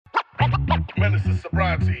Menace to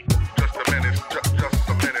sobriety. Just a menace, just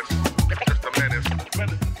a menace. Just a menace.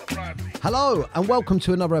 Menace to sobriety. Hello and welcome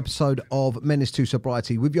to another episode of Menace to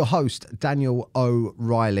Sobriety with your host Daniel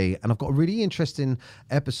O'Reilly, and I've got a really interesting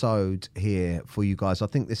episode here for you guys. I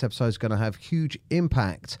think this episode is going to have huge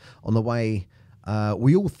impact on the way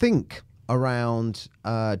we all think around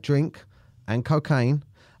drink and cocaine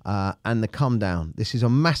and the come down. This is a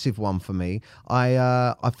massive one for me.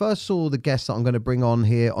 I first saw the guest that I'm going to bring on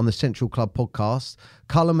here on the Central Club podcast.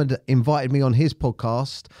 Cullum had invited me on his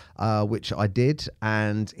podcast, which I did,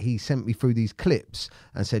 and he sent me through these clips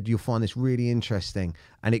and said, you'll find this really interesting.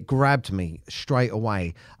 And it grabbed me straight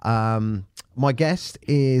away. My guest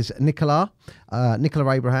is Nicola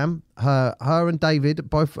Abraham. Her and David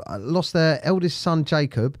both lost their eldest son,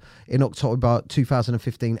 Jacob, in October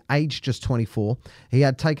 2015, aged just 24. He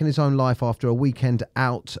had taken his own life after a weekend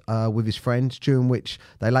out with his friends, during which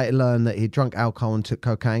they later learned that he drunk alcohol and took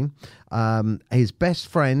cocaine. His best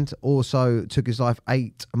friend also took his life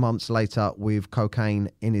 8 months later with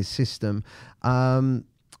cocaine in his system.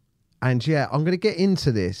 And yeah, I'm going to get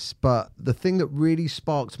into this, but the thing that really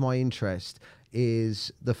sparked my interest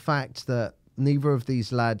is the fact that neither of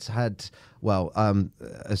these lads had,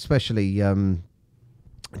 especially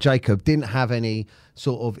Jacob, didn't have any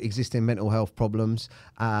sort of existing mental health problems,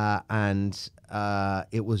 and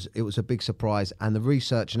it was a big surprise. And the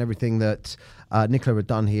research and everything that Nicola had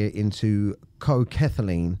done here into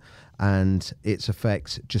cocaethylene and its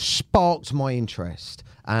effects just sparked my interest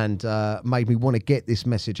and made me want to get this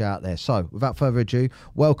message out there. So, without further ado,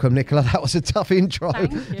 welcome, Nicola. That was a tough intro.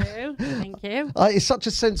 Thank you. Thank you. It's such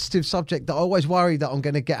a sensitive subject that I always worry that I'm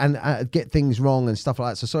going to get things wrong and stuff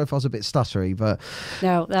like that. So, sorry if I was a bit stuttery, but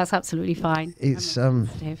No, that's absolutely fine. it's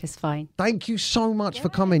It's fine. thank you so much for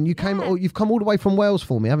coming. You've yeah. come all the way from Wales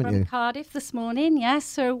for me, haven't From you? Cardiff this morning, yes.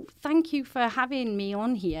 So thank you for having me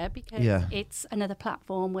on here, because it's another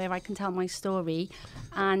platform where I can tell my story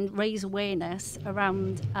and raise awareness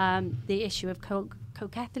around the issue of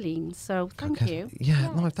cocaethylene. So thank you.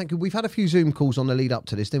 Yeah, no, thank you. We've had a few Zoom calls on the lead up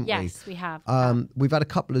to this, didn't we? Yes, we have. We've had a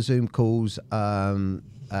couple of Zoom calls,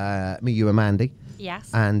 me, you and Mandy.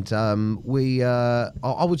 Yes. And I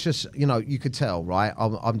was just, you could tell, right?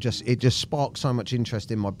 It just sparked so much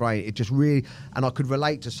interest in my brain. It just really, and I could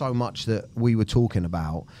relate to so much that we were talking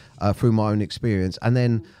about through my own experience. And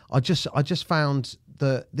then I just found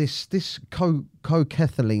that this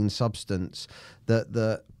cocaethylene substance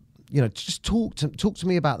that just talk to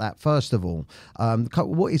me about that first of all.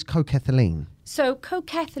 What is cocaethylene? So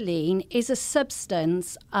cocaethylene is a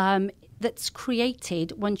substance that's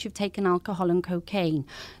created once you've taken alcohol and cocaine.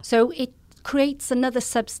 So it creates another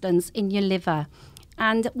substance in your liver.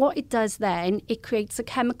 And what it does then, it creates a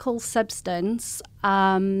chemical substance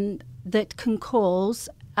that can cause,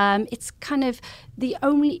 it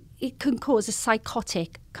can cause a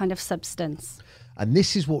psychotic kind of substance. And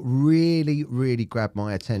this is what really, really grabbed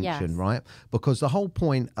my attention, Yes. right? Because the whole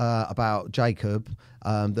point about Jacob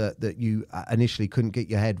that you initially couldn't get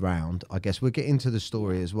your head round, I guess we'll get into the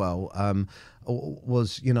story as well,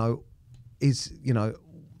 was,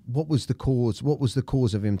 what was the cause? What was the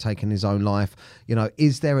cause of him taking his own life?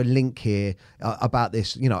 Is there a link here about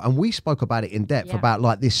this? And we spoke about it in depth about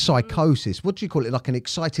like this psychosis. What do you call it? Like an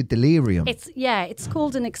excited delirium? It's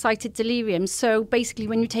called an excited delirium. So basically,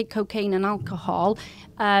 when you take cocaine and alcohol,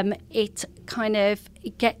 it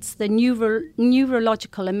gets the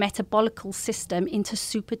neurological and metabolical system into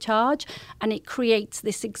supercharge, and it creates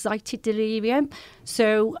this excited delirium.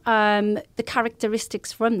 So the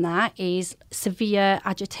characteristics from that is severe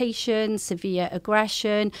agitation, severe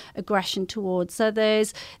aggression towards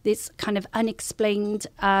others, this kind of unexplained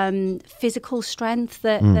physical strength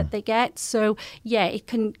that they get. So yeah, it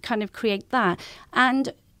can kind of create that.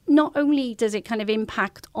 And not only does it kind of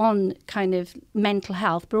impact on kind of mental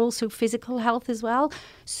health, but also physical health as well.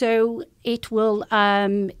 So it will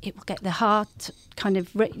get the heart kind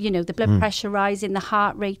of, the blood pressure rising, the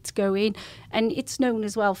heart rate going. And it's known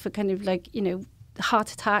as well for kind of like,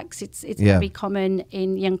 heart attacks. It's very common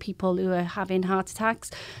in young people who are having heart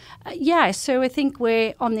attacks. So I think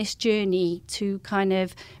we're on this journey to kind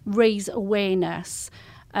of raise awareness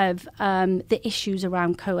of the issues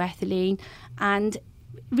around coethylene and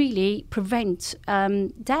really prevent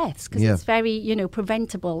deaths, because it's very,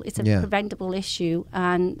 preventable. It's a preventable issue,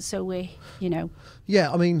 and so we're, I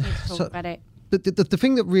mean, talk about it. The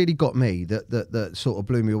thing that really got me, that sort of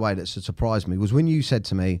blew me away, that surprised me, was when you said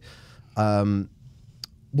to me,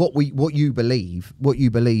 what you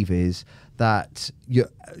believe is that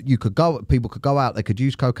people could go out, they could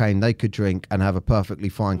use cocaine, they could drink and have a perfectly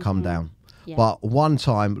fine come down. Yeah. But one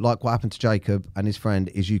time, like what happened to Jacob and his friend,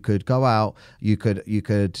 is you could go out, you could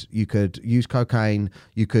use cocaine,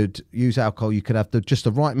 you could use alcohol, you could have just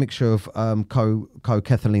the right mixture of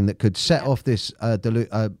cocaethylene that could set off this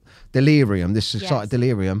delirium, this excited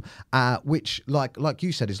delirium, which like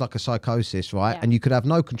you said is like a psychosis, right? And you could have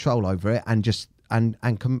no control over it and just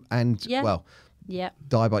well. Yeah.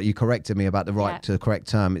 Die by, you corrected me about the correct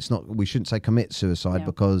term. It's not, we shouldn't say commit suicide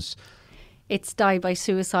because it's die by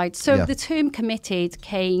suicide. So the term committed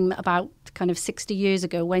came about kind of 60 years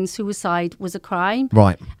ago when suicide was a crime.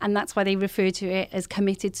 Right. And that's why they refer to it as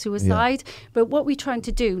committed suicide. Yeah. But what we're trying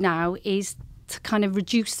to do now is to kind of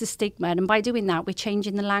reduce the stigma. And by doing that, we're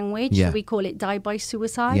changing the language. So we call it die by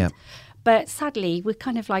suicide. Yeah. But sadly, we're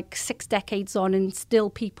kind of like 6 decades on and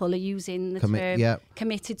still people are using the term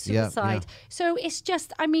committed suicide. So it's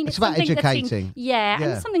just, I mean, it's about educating. And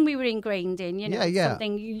it's something we were ingrained in, you know,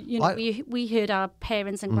 something, you know, we heard our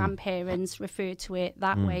parents and grandparents refer to it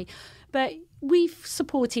that way. But we've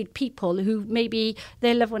supported people who maybe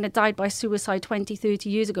their loved one had died by suicide 20, 30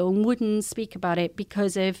 years ago and wouldn't speak about it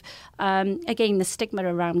because of, again, the stigma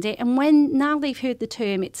around it. And when now they've heard the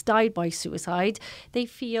term, it's died by suicide, they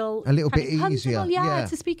feel a little bit easier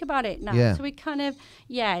to speak about it now. So we kind of,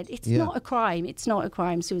 it's not a crime. It's not a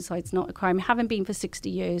crime. Suicide's not a crime. It haven't been for 60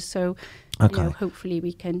 years. So, you know, hopefully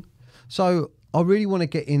we can. So I really want to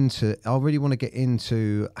get into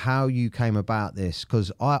how you came about this, because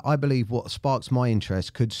I believe what sparks my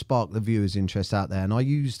interest could spark the viewers' interest out there. And I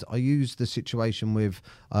used the situation with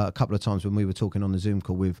a couple of times when we were talking on the Zoom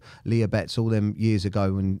call with Leah Betts all them years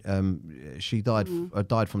ago when she died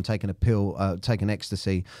from taking a pill, taking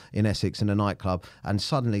ecstasy in Essex in a nightclub, and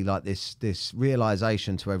suddenly like this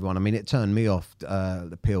realization to everyone. I mean, it turned me off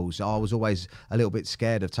the pills. I was always a little bit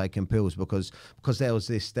scared of taking pills because there was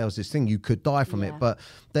this thing you could die from it, but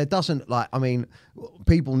there doesn't, like, I mean,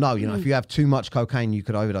 people know, you know, if you have too much cocaine you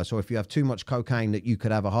could overdose, or if you have too much cocaine that you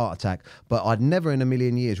could have a heart attack. But I'd never in a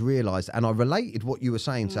million years realized, and I related what you were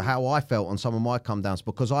saying to how I felt on some of my come downs,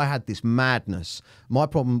 because I had this madness. My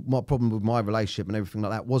problem with my relationship and everything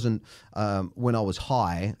like that wasn't when I was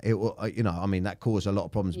high. It, you know, I mean, that caused a lot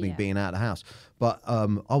of problems, me being out of the house. But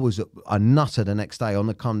I was a nutter the next day on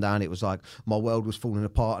the come down. It was like my world was falling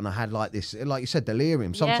apart, and I had like this, like you said,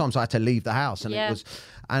 delirium. Sometimes I had to leave the house, and it was.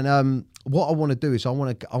 And what I want to do is I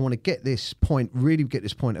want to get this point, really get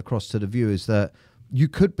this point across to the viewers that you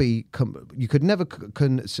could never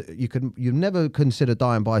consider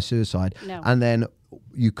dying by suicide, and then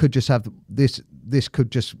you could just have this could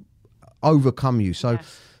just overcome you. So.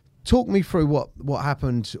 Talk me through what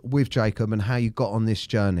happened with Jacob and how you got on this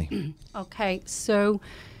journey. Okay, so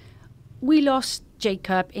we lost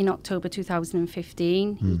Jacob in October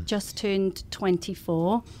 2015. He just turned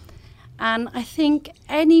 24. And I think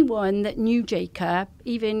anyone that knew Jacob,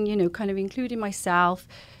 even, you know, kind of including myself,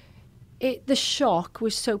 the shock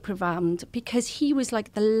was so profound, because he was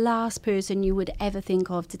like the last person you would ever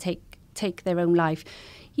think of to take their own life.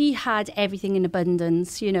 He had everything in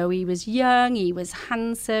abundance. You know, he was young, he was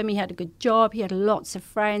handsome, he had a good job, he had lots of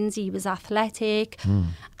friends, he was athletic.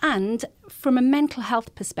 And from a mental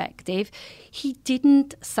health perspective, he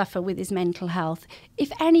didn't suffer with his mental health.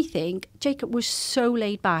 If anything, Jacob was so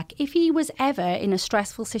laid back. If he was ever in a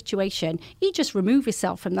stressful situation, he'd just remove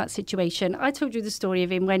himself from that situation. I told you the story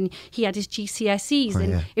of him when he had his GCSEs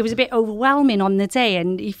and it was a bit overwhelming on the day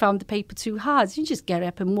and he found the paper too hard. So you just get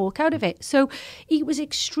up and walk out of it. So he was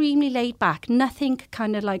extremely laid back. Nothing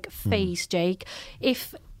kind of like fazed Jake.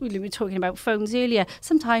 If we were talking about phones earlier,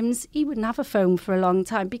 sometimes he wouldn't have a phone for a long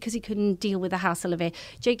time because he couldn't deal with the hassle of it.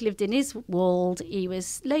 Jake lived in his world, he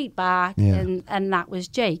was laid back, and that was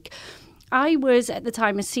Jake. I was at the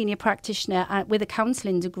time a senior practitioner with a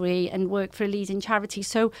counselling degree and worked for a leading charity.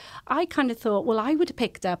 So I kind of thought, well, I would have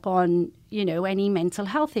picked up on, you know, any mental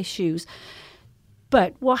health issues.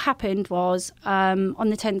 But what happened was on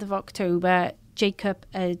the 10th of October, Jacob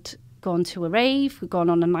had gone to a rave, we'd gone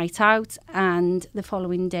on a night out, and the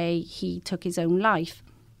following day he took his own life.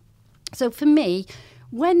 So for me,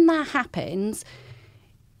 when that happens,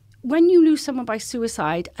 when you lose someone by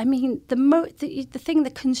suicide, I mean, the thing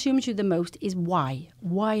that consumes you the most is why.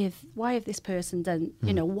 Why have this person done,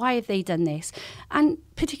 you know, why have they done this? And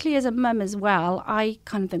particularly as a mum as well, I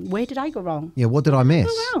kind of think, where did I go wrong? Yeah, what did I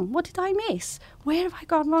miss? What did I miss? Where have I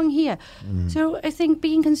gone wrong here? So I think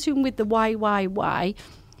being consumed with the why,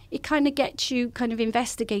 it kind of gets you kind of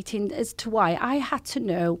investigating as to why. I had to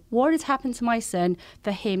know what had happened to my son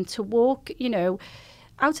for him to walk, you know,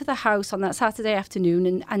 out of the house on that Saturday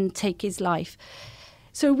afternoon and take his life.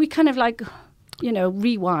 So we kind of like, you know,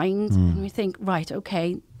 rewind and we think, right,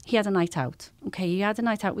 okay, he had a night out. Okay, he had a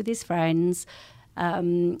night out with his friends.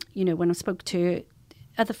 When I spoke to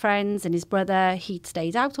other friends and his brother, he'd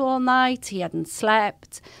stayed out all night, he hadn't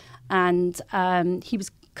slept, and he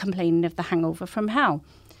was complaining of the hangover from hell.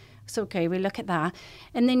 So, okay, we look at that.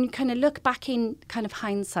 And then you kind of look back in kind of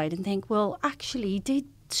hindsight and think, well, actually, he did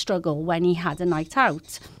struggle when he had a night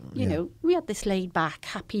out. You know, we had this laid back,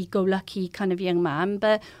 happy-go-lucky kind of young man,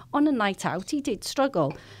 but on a night out, he did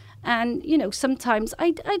struggle. And, sometimes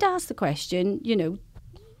I'd ask the question,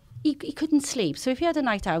 he couldn't sleep. So if he had a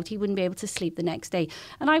night out, he wouldn't be able to sleep the next day.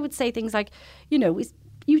 And I would say things like, is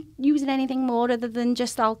you using anything more other than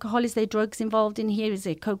just alcohol? Is there drugs involved in here? Is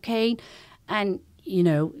there cocaine? And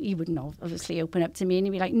he wouldn't obviously open up to me and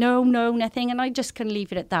he'd be like, no, nothing. And I just can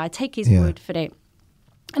leave it at that. I take his word for it.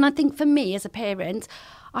 And I think for me as a parent,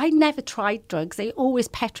 I never tried drugs. They always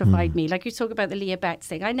petrified me. Like you talk about the Leah Betts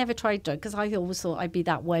thing. I never tried drugs because I always thought I'd be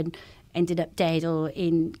that one, ended up dead or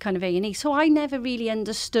in kind of A&E. So I never really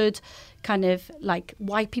understood kind of like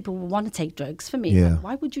why people would want to take drugs for me. Like,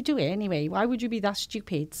 why would you do it anyway? Why would you be that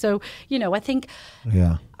stupid? So, I think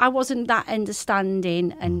I wasn't that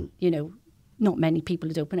understanding and, not many people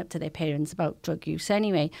had opened up to their parents about drug use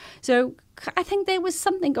anyway. So I think there was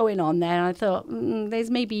something going on there. I thought,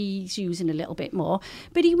 there's maybe he's using a little bit more.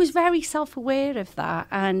 But he was very self-aware of that.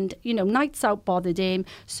 And, nights out bothered him.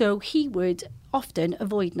 So he would often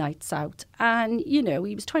avoid nights out. And, he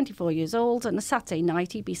was 24 years old. On a Saturday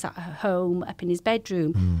night, he'd be sat at home up in his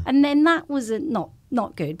bedroom. And then that was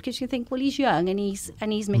not good because you think, well, he's young and he's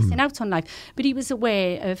missing out on life. But he was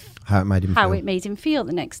aware of how it made him feel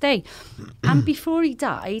the next day. And before he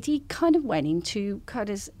died, he kind of went into kind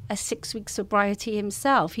of a 6-week sobriety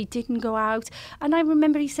himself. He didn't go out. And I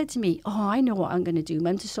remember he said to me, I know what I'm going to do,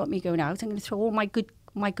 Mum, to stop me going out. I'm going to throw all my good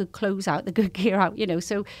clothes out, the good gear out,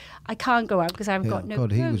 so I can't go out because I've got no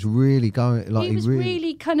clothes. He was really going, like, he was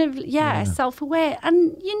really kind of, self-aware.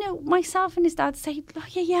 And, myself and his dad say,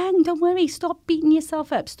 you're young, don't worry, stop beating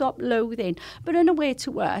yourself up, stop loathing. But unaware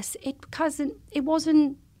to us, it was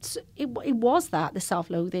that, the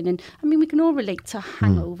self-loathing. And, I mean, we can all relate to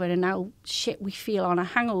hangover and how shit we feel on a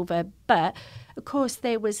hangover. But, of course,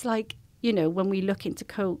 there was, like, when we look into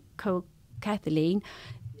cocaethylene,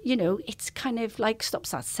 it's kind of like stops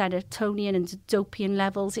that serotonin and dopamine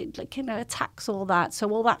levels. It attacks all that. So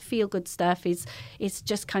all that feel good stuff it's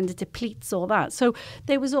just kind of depletes all that. So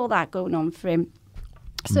there was all that going on for him.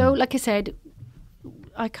 So like I said,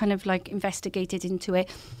 I kind of like investigated into it.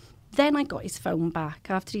 Then I got his phone back.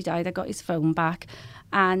 After he died, I got his phone back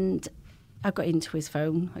and I got into his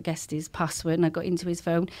phone. I guessed his password and I got into his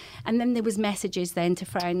phone. And then there was messages then to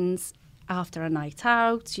friends after a night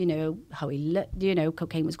out, how he looked,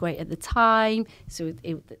 cocaine was great at the time. So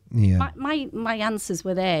my answers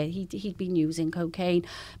were there. He'd been using cocaine,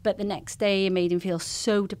 but the next day it made him feel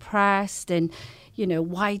so depressed and,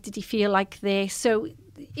 why did he feel like this? So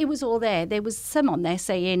it was all there. There was some on there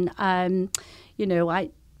saying, I'm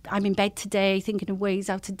in bed today thinking of ways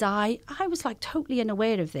how to die. I was like totally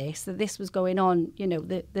unaware of this, that this was going on,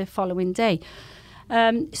 the following day.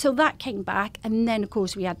 So that came back, and then, of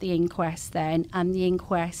course, we had the inquest then, and the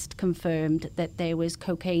inquest confirmed that there was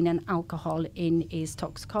cocaine and alcohol in his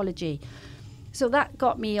toxicology. So that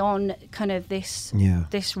got me on kind of this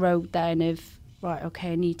road then of, right,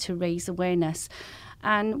 okay, I need to raise awareness.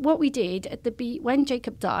 And what we did when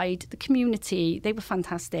Jacob died, the community, they were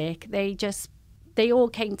fantastic. They all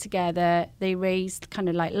came together. They raised kind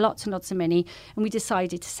of like lots and lots of money, and we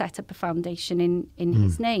decided to set up a foundation in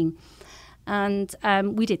his name. And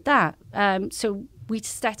we did that. So we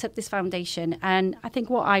set up this foundation. And I think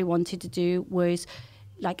what I wanted to do was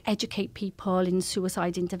like educate people in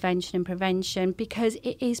suicide intervention and prevention because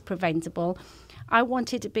it is preventable. I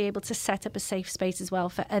wanted to be able to set up a safe space as well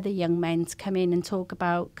for other young men to come in and talk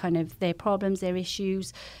about kind of their problems, their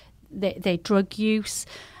issues, their drug use.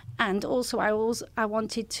 And also I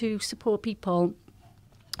wanted to support people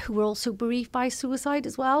who were also bereaved by suicide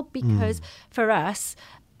as well because for us,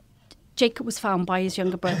 Jacob was found by his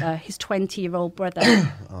younger brother, his 20-year-old brother.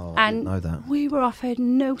 I didn't know that. We were offered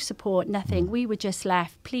no support, nothing. We were just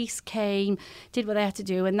left. Police came, did what they had to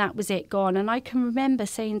do, and that was it, gone. And I can remember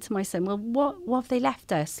saying to my son, well, what have they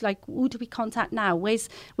left us? Like, who do we contact now? Where's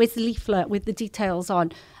the leaflet with the details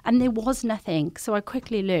on? And there was nothing. So I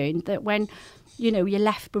quickly learned that when, you're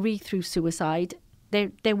left bereaved through suicide,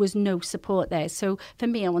 there was no support there. So for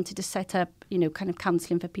me, I wanted to set up, kind of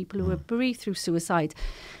counselling for people who were bereaved through suicide.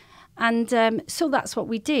 And so that's what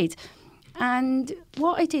we did. And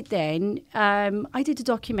what I did then, I did a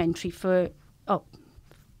documentary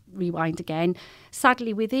rewind again.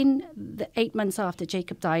 Sadly, within the 8 months after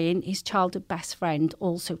Jacob dying, his childhood best friend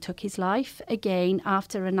also took his life. Again,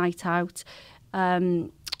 after a night out,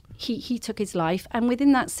 he took his life. And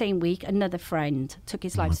within that same week, another friend took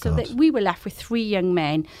his life. So God. that we were left with 3 young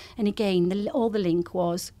men. And again, all the link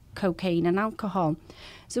was cocaine and alcohol.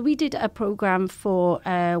 So we did a programme for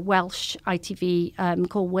Welsh ITV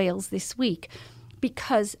called Wales This Week,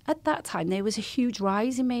 because at that time there was a huge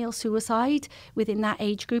rise in male suicide within that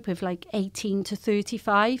age group of like 18 to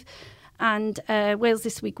 35. And Wales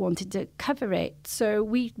This Week wanted to cover it. So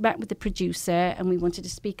we met with the producer and we wanted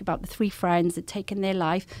to speak about the 3 friends that had taken their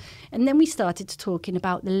life. And then we started talking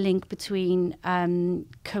about the link between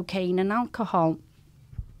cocaine and alcohol.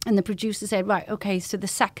 And the producer said, right, okay, so the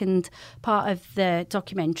second part of the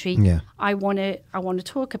documentary, I want to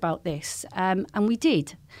talk about this. And we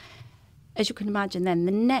did. As you can imagine then,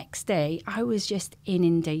 the next day, I was just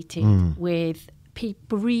inundated with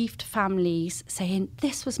bereaved families saying,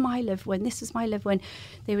 this was my loved one, this was my loved one.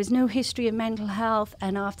 There was no history of mental health,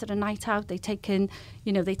 and after the night out, they'd taken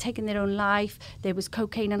their own life. There was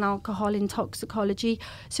cocaine and alcohol in toxicology.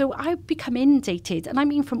 So I've become inundated, and I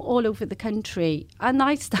mean from all over the country. And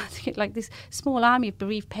I started to get like this small army of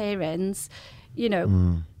bereaved parents,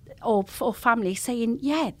 or family saying,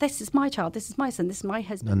 yeah, this is my child, this is my son, this is my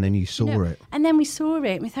husband. And then you saw it. And then we saw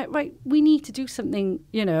it, and we thought, right, we need to do something,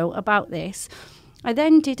 about this. I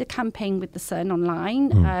then did a campaign with the Sun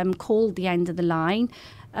online called The End of the Line,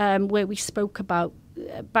 where we spoke about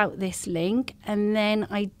this link. And then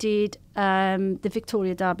I did the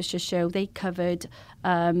Victoria Derbyshire show. They covered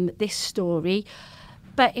this story.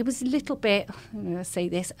 But it was a little bit, I'm going to say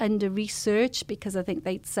this, under-researched, because I think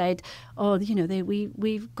they'd said,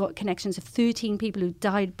 we've got connections of 13 people who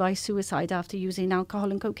died by suicide after using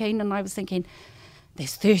alcohol and cocaine. And I was thinking,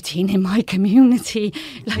 there's 13 in my community.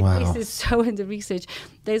 This is so under-researched.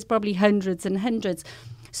 There's probably hundreds and hundreds.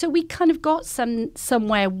 So we kind of got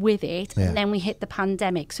somewhere with it, and then we hit the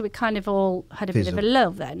pandemic. So it kind of all had a bit of a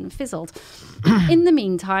lull then, fizzled. In the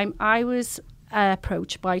meantime, I was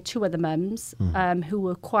approached by 2 other mums who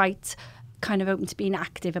were quite kind of open to being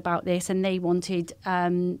active about this, and they wanted,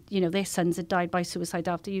 their sons had died by suicide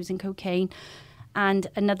after using cocaine, and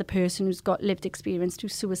another person who's got lived experience to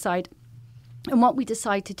suicide. And what we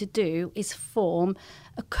decided to do is form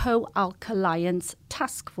a co-alkaliance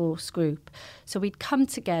task force group. So we'd come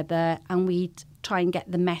together and we'd try and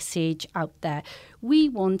get the message out there. We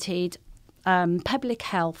wanted public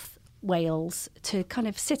health Wales to kind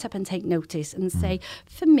of sit up and take notice and say,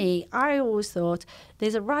 for me, I always thought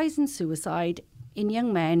there's a rise in suicide in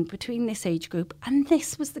young men between this age group, and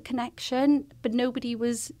this was the connection, but nobody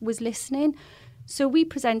was listening. So we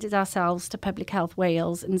presented ourselves to Public Health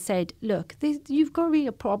Wales and said, look, you've got really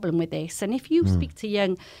a problem with this. And if you speak to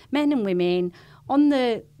young men and women on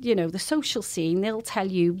the social scene, they'll tell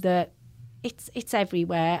you that it's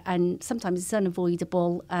everywhere, and sometimes it's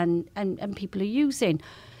unavoidable, and people are using.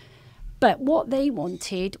 But what they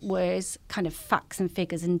wanted was kind of facts and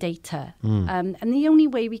figures and data. And the only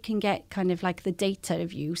way we can get kind of like the data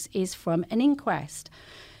of use is from an inquest.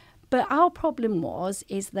 But our problem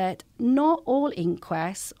is that not all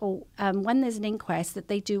inquests, or when there's an inquest, that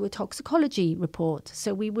they do a toxicology report.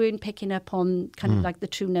 So we weren't picking up on kind of like the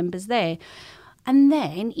true numbers there. And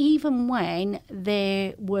then even when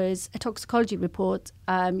there was a toxicology report,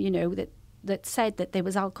 that said that there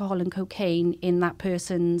was alcohol and cocaine in that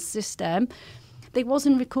person's system, they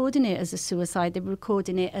wasn't recording it as a suicide. They were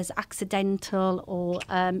recording it as accidental or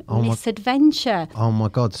misadventure. Oh my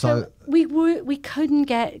God! So we couldn't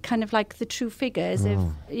get kind of like the true figures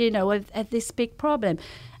of this big problem,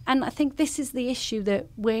 and I think this is the issue that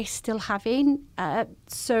we're still having.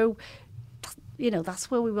 So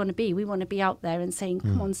that's where we want to be. We want to be out there and saying,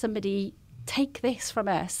 "Come on, somebody, take this from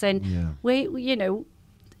us," and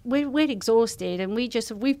we're exhausted, and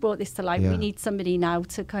we've brought this to light. We need somebody now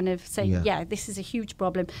to kind of say, this is a huge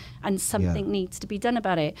problem and something needs to be done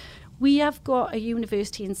about it. We have got a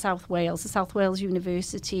university in South Wales, the South Wales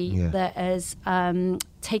University, that has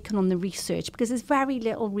taken on the research, because there's very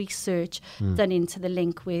little research done into the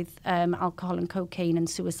link with alcohol and cocaine and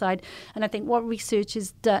suicide. And I think what research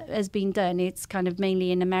has been done, it's kind of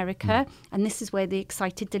mainly in America, and this is where the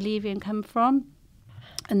excited delirium come from,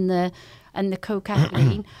 and the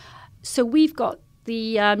cocaethylene. So we've got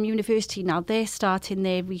the university now, they're starting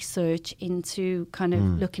their research into kind of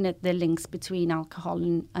looking at the links between alcohol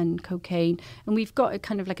and cocaine. And we've got a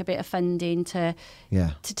kind of like a bit of funding to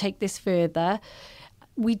take this further.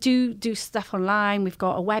 We do stuff online. We've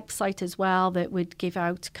got a website as well that would give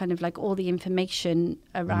out kind of like all the information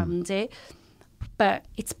around it. But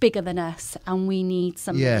it's bigger than us, and we need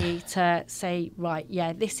somebody to say, right,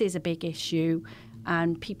 this is a big issue,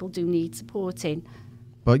 and people do need supporting.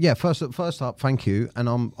 But yeah, first up, thank you, and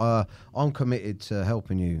I'm committed to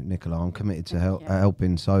helping you, Nicola. I'm committed to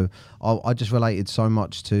helping. So I just related so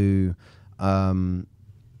much to, I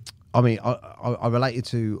related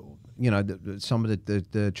to, you know, some of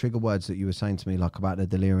the trigger words that you were saying to me, like about the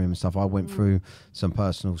delirium and stuff. I went through some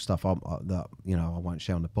personal stuff that, you know, I won't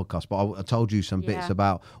share on the podcast, but I told you some bits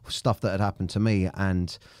about stuff that had happened to me,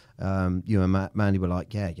 and you and Mandy were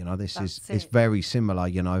like, yeah, you know, it's very similar,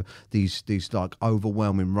 you know, these like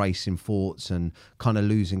overwhelming racing thoughts and kind of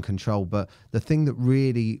losing control. But the thing that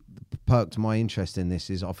really perked my interest in this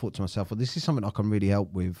is I thought to myself, well, this is something I can really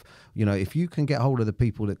help with. You know, if you can get hold of the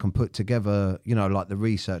people that can put together, you know, like the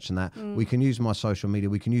research and that, we can use my social media,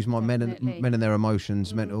 we can use my men and their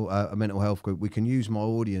emotions, mental health group, we can use my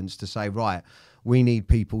audience to say, right, we need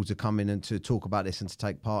people to come in and to talk about this and to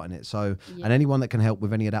take part in it. So, and anyone that can help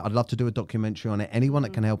with any of that, I'd love to do a documentary on it. Anyone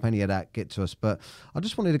that can help any of that, get to us. But I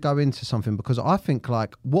just wanted to go into something, because I think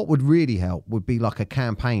like what would really help would be like a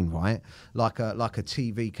campaign, right? Like a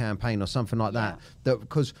TV campaign or something like that. That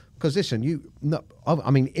because listen, I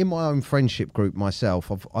mean, in my own friendship group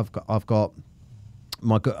myself, I've got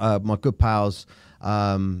my good pals.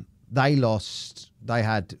 They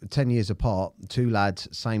had 10 years apart, two lads,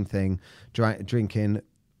 same thing, drinking,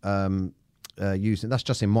 using. That's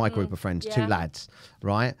just in my group of friends, two lads,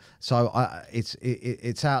 right? So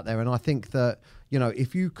it's out there, and I think that, you know,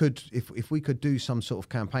 if we could do some sort of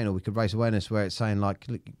campaign, or we could raise awareness where it's saying like,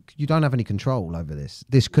 look, you don't have any control over this.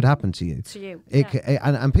 This could happen to you.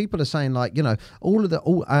 And people are saying like, you know,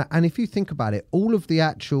 and if you think about it, all of the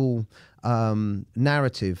actual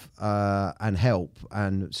narrative and help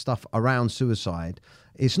and stuff around suicide,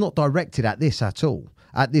 it's not directed at this at all,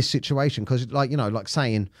 at this situation, because like, you know, like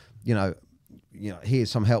saying, you know,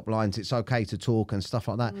 here's some helplines, it's okay to talk and stuff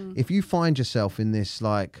like that. If you find yourself in this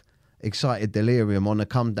like excited delirium on a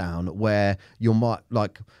come down where you might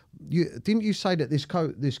like, didn't you say that this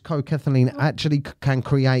cocaethylene actually can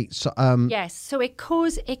create yes, so it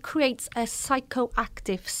creates a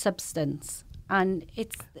psychoactive substance. And is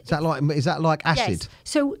that like acid?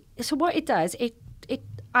 Yes. So what it does,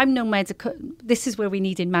 I'm no medical. This is where we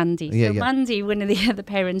needed Mandy. Mandy, one of the other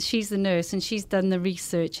parents, she's the nurse and she's done the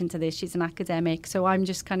research into this. She's an academic, so I'm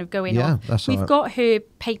just kind of going off. We've got her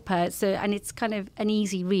paper, and it's kind of an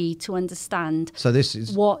easy read to understand. So this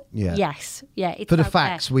is what? Yes, it's for the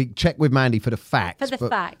facts. There. We check with Mandy for the facts.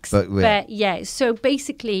 But so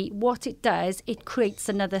basically, what it does, it creates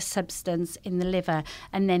another substance in the liver,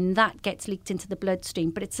 and then that gets leaked into the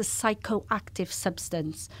bloodstream. But it's a psychoactive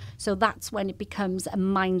substance, so that's when it becomes a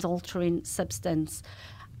mind-altering substance,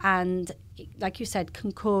 and like you said,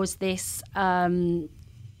 can cause this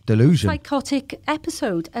delusion, psychotic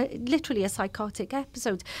episode, literally a psychotic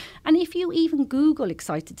episode. And if you even Google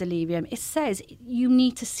excited delirium, it says you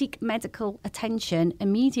need to seek medical attention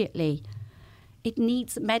immediately. It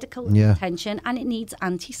needs medical attention, and it needs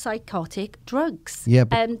antipsychotic drugs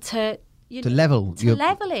to level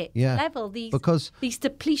it. Level these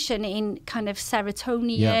depletion in kind of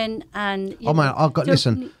serotonin and.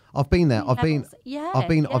 I've been there. I've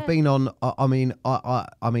been on. I mean,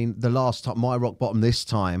 the last time my rock bottom. This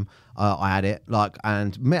time I had it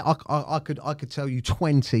and I could tell you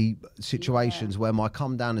 20 situations where my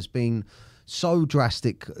come down has been so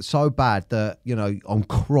drastic, so bad that, you know, I'm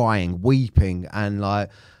crying, weeping, and like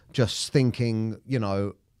just thinking, you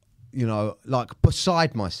know, like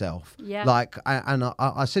beside myself. Like, and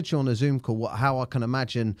I said to you on a Zoom call how I can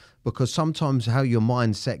imagine, because sometimes how your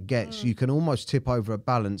mindset gets, you can almost tip over a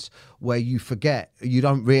balance where you forget, you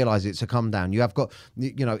don't realize it's a come down. You have got,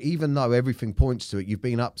 you know, even though everything points to it, you've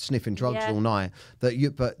been up sniffing drugs all night, but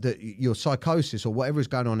your psychosis or whatever is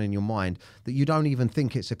going on in your mind, that you don't even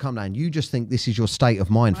think it's a come down. You just think this is your state of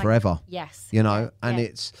mind forever. Yes. You know, and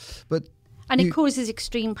it's, but. And it causes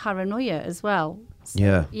extreme paranoia as well.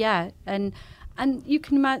 So, and you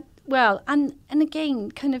can imagine, and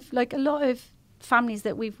again, kind of like a lot of families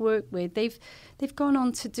that we've worked with, they've gone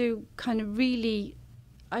on to do kind of really,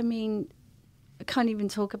 I mean, I can't even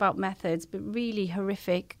talk about methods, but really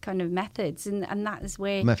horrific kind of methods, and that is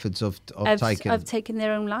where methods of taking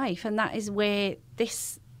their own life, and that is where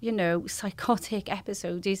this, you know, psychotic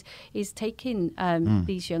episode is taking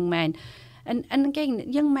these young men. And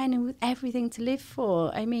again, young men with everything to live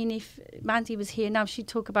for. I mean, if Mandy was here now, she'd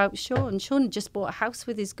talk about Sean. Sean had just bought a house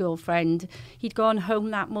with his girlfriend. He'd gone home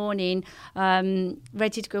that morning,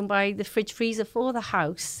 ready to go and buy the fridge freezer for the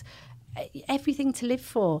house. Everything to live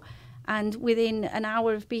for. And within an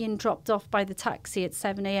hour of being dropped off by the taxi at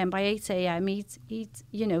 7 a.m, by 8 a.m,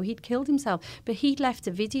 he'd killed himself. But he'd left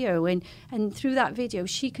a video, and through that video,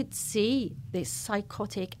 she could see this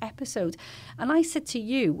psychotic episode. And I said to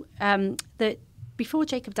you that before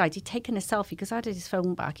Jacob died, he'd taken a selfie because I had his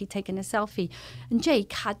phone back. He'd taken a selfie, and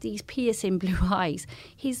Jake had these piercing blue eyes.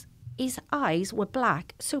 His eyes were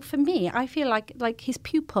black. So for me, I feel like his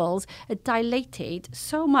pupils had dilated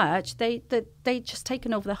so much they'd just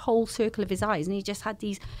taken over the whole circle of his eyes, and he just had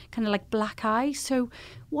these kind of like black eyes. So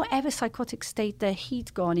whatever psychotic state that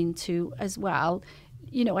he'd gone into as well,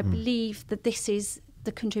 you know, I believe that this is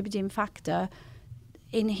the contributing factor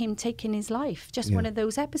in him taking his life, just one of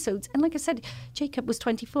those episodes. And like I said, Jacob was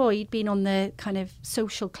 24. He'd been on the kind of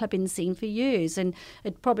social clubbing scene for years and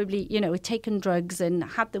had probably, you know, had taken drugs and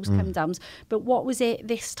had those come downs. But what was it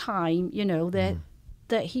this time, you know,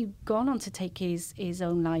 that he'd gone on to take his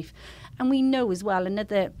own life? And we know as well,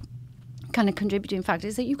 another kind of contributing factor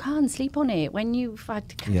is that you can't sleep on it when you've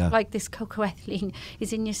had like this cocaethylene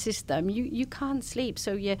is in your system. You can't sleep,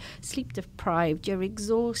 so you're sleep deprived, you're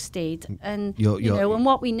exhausted, and you know. And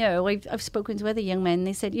what we know, I've spoken to other young men.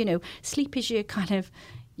 They said, you know, sleep is your kind of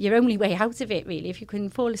your only way out of it, really. If you can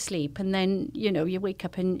fall asleep and then, you know, you wake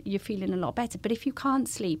up and you're feeling a lot better. But if you can't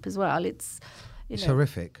sleep as well, it's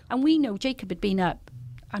horrific. And we know Jacob had been up.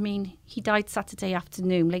 I mean, he died late Saturday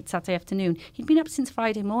afternoon. He'd been up since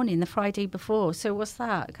Friday morning, the Friday before. So what's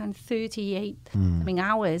that? Kind of 38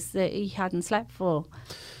 hours that he hadn't slept for.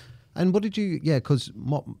 And what did you? Yeah, because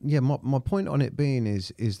my point on it being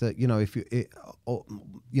is that, you know, if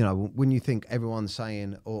you know, when you think everyone's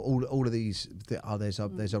saying, or all of these, there's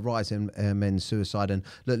a rise in men's suicide, and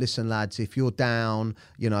look, listen, lads, if you're down,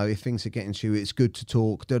 you know, if things are getting to you, it's good to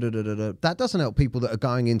talk. That doesn't help people that are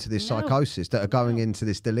going into this psychosis, that are going into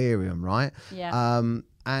this delirium, right? Yeah.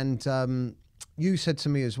 And you said to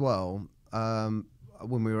me as well,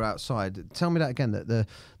 when we were outside, tell me that again, that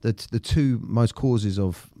the two most causes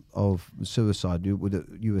of suicide you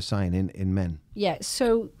were saying in men. Yeah,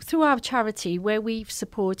 so through our charity, where we've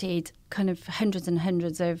supported kind of hundreds and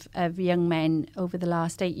hundreds of young men over the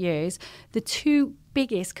last 8 years, the two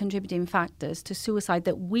biggest contributing factors to suicide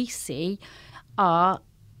that we see are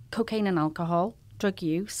cocaine and alcohol, drug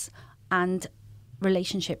use, and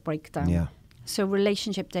relationship breakdown. Yeah. So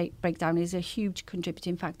relationship breakdown is a huge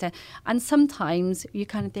contributing factor. And sometimes you're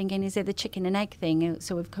kind of thinking, is it the chicken and egg thing?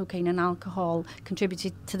 So if cocaine and alcohol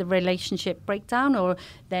contributed to the relationship breakdown, or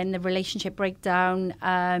then the relationship breakdown,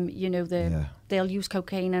 you know, they'll use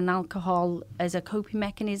cocaine and alcohol as a coping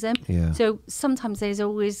mechanism. Yeah. So sometimes there's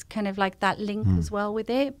always kind of like that link as well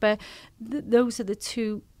with it. But those are the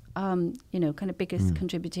two, you know, kind of biggest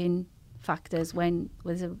contributing factors when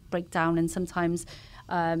there's a breakdown, and sometimes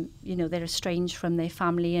you know, they're estranged from their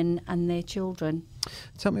family and their children.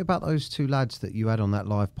 Tell me about those two lads that you had on that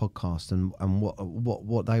live podcast, and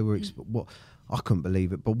what they were what I couldn't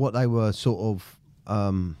believe it, but what they were sort of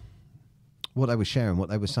what they were sharing, what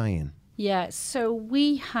they were saying. Yeah, so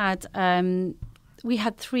we had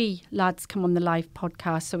 3 lads come on the live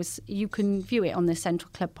podcast, so you can view it on the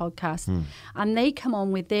Central Club podcast, and they come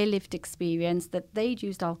on with their lived experience that they'd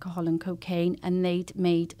used alcohol and cocaine and they'd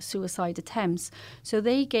made suicide attempts. So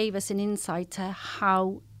they gave us an insight to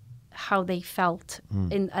how they felt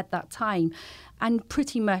at that time. And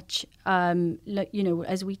pretty much, you know,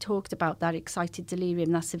 as we talked about, that excited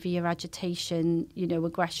delirium, that severe agitation, you know,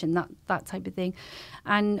 aggression, that type of thing.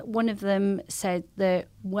 And one of them said that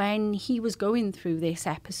when he was going through this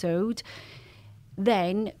episode,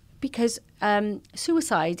 then, because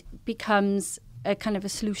suicide becomes a kind of a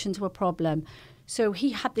solution to a problem. So he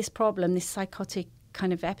had this problem, this psychotic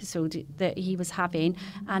kind of episode that he was having,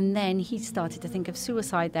 and then he started to think of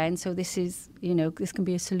suicide then. So this is, you know, this can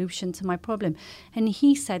be a solution to my problem. And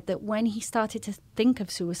he said that when he started to think of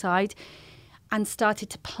suicide and started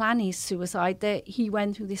to plan his suicide, that he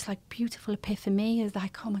went through this like beautiful epiphany of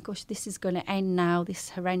like, oh my gosh, this is going to end now,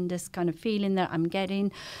 this horrendous kind of feeling that I'm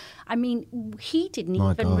getting. I mean, he didn't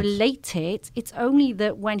even relate it. It's only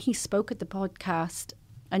that when he spoke at the podcast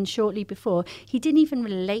and shortly before, he didn't even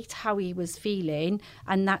relate how he was feeling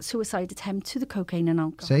and that suicide attempt to the cocaine and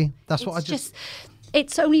alcohol. See, that's what I just...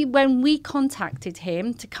 It's only when we contacted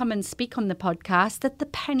him to come and speak on the podcast that the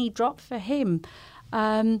penny dropped for him.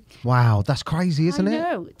 Wow, that's crazy, isn't it?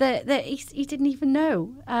 I know, that he didn't even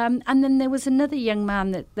know. And then there was another young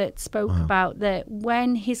man that spoke about that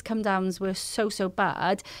when his come downs were so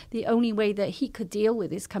bad, the only way that he could deal with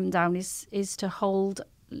his come down is to hold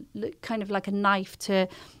kind of like a knife to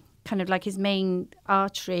kind of like his main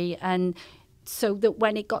artery, and so that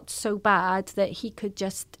when it got so bad that he could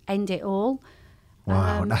just end it all.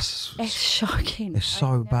 Wow, it's shocking. It's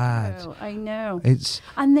so bad. I know.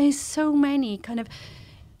 And there's so many kind of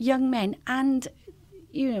young men, and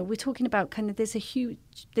you know, we're talking about kind of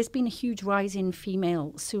there's been a huge rise in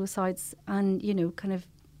female suicides, and you know, kind of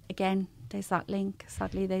again there's that link.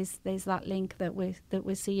 Sadly, there's that link that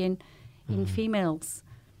we're seeing in females.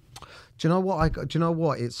 Do you know what? Do you know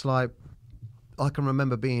what? It's like I can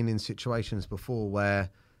remember being in situations before where,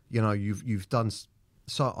 you know, you've done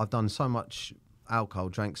so. I've done so much alcohol,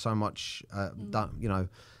 drank so much,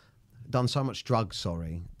 done so much drugs.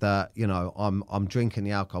 Sorry, that, you know, I'm drinking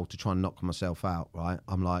the alcohol to try and knock myself out. Right?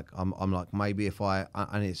 I'm like maybe if I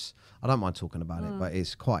don't mind talking about it, but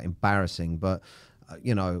it's quite embarrassing. But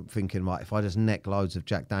you know, thinking, right, if I just neck loads of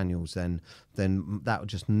Jack Daniels, then that would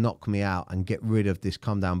just knock me out and get rid of this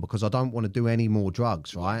come down, because I don't want to do any more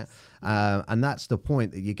drugs, right? Yes. And that's the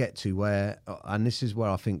point that you get to where, and this is where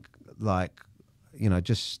I think, like, you know,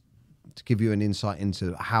 just to give you an insight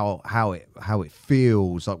into how it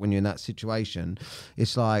feels like when you're in that situation.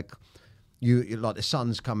 It's like you like the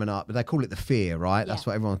sun's coming up, but they call it the fear, right? That's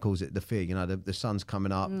what everyone calls it, the fear. You know, the sun's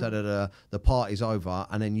coming up, the party's over,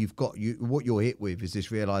 and then what you're hit with is this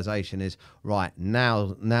realization is, right,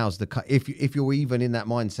 now's the if you're even in that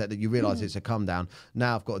mindset that you realize it's a come down,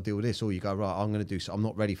 now I've got to deal with this, or you go, right, I'm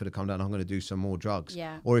not ready for the come down, I'm going to do some more drugs.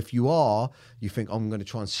 Or if you think I'm going to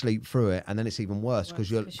try and sleep through it, and then it's even worse because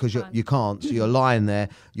you can't. So you're lying there,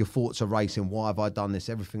 your thoughts are racing. Why have I done this?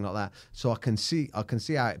 Everything like that. So I can see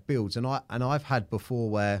how it builds, and I've had before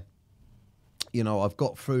where, you know, I've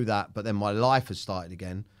got through that, but then my life has started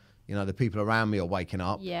again. You know, the people around me are waking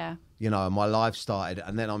up. Yeah. You know, and my life started,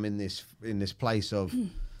 and then I'm in this place of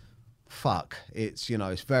fuck. It's, you know,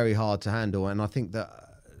 it's very hard to handle, and I think that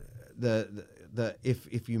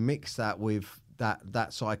if you mix that with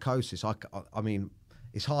that psychosis, I mean,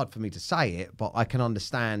 it's hard for me to say it, but I can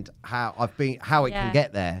understand how it can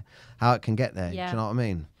get there. Do you know what I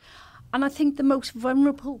mean? And I think the most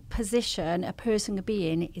vulnerable position a person could be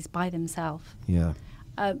in is by themselves. Yeah.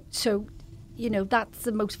 So, you know, that's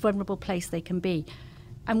the most vulnerable place they can be.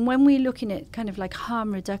 And when we're looking at kind of like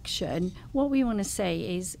harm reduction, what we want to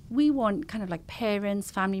say is we want kind of like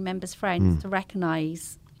parents, family members, friends to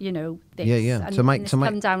recognise, you know, this. And to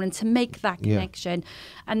come down and to make that connection.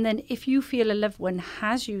 And then if you feel a loved one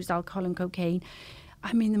has used alcohol and cocaine,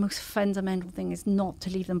 I mean, the most fundamental thing is not to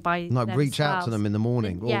leave them by themselves. Reach out to them in the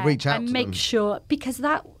morning, or reach out to them. And make sure, because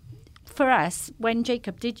that, for us, when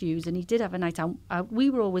Jacob did use and he did have a night out, we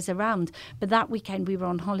were always around. But that weekend we were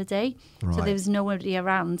on holiday, so there was nobody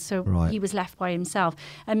around. So he was left by himself.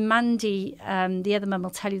 And Mandy, the other mum, will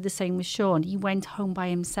tell you the same with Sean. He went home by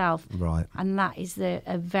himself. Right. And that is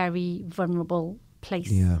a very vulnerable place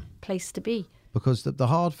to be. Because the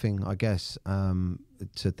hard thing, I guess,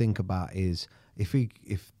 to think about is,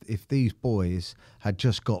 if these boys had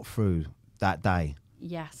just got through that day,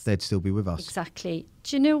 they'd still be with us. Exactly.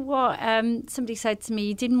 Do you know what? Somebody said to me,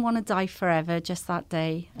 he didn't want to die forever just that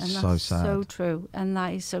day. And that's so true. And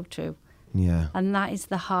that is so true. Yeah. And that is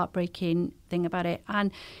the heartbreaking thing about it.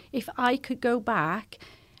 And if I could go back,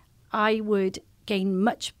 I would gain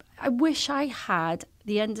much. I wish I had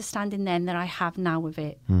the understanding then that I have now of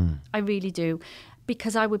it. I really do.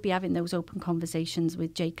 Because I would be having those open conversations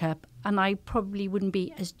with Jacob, and I probably wouldn't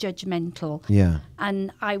be as judgmental. Yeah.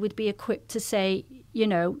 And I would be equipped to say, you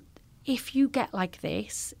know, if you get like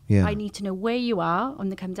this, I need to know where you are on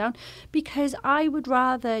the come down, because I would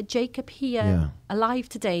rather Jacob here alive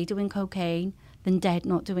today doing cocaine than dead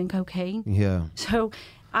not doing cocaine. Yeah. So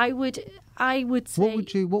I would say.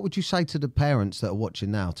 What would you say to the parents that are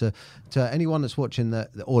watching now? To anyone that's watching,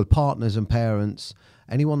 or partners and parents,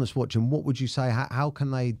 anyone that's watching, what would you say? How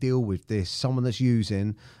can they deal with this? Someone that's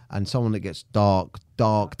using and someone that gets dark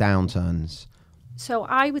downturns. So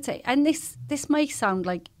I would say, and this may sound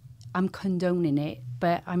like I'm condoning it,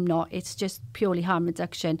 but I'm not. It's just purely harm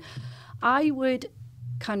reduction. I would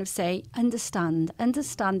kind of say, understand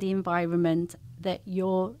the environment that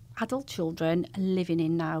your adult children are living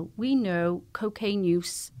in now. We know cocaine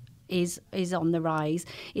use is on the rise.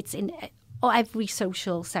 It's in every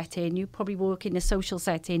social setting. You probably work in a social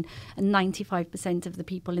setting, and 95% of the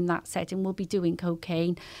people in that setting will be doing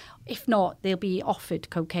cocaine. If not, they'll be offered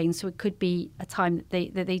cocaine. So it could be a time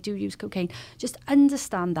that they do use cocaine. Just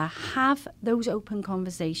understand that. Have those open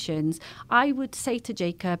conversations. I would say to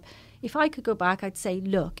Jacob, if I could go back, I'd say,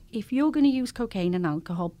 look, if you're going to use cocaine and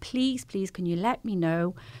alcohol, please, can you let me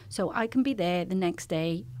know so I can be there the next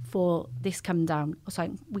day for this come down.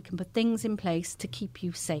 So we can put things in place to keep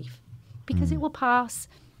you safe. Because it will pass,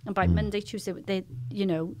 and by Monday, Tuesday, they, you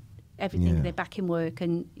know, everything, they're back in work,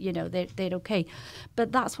 and, you know, they're okay.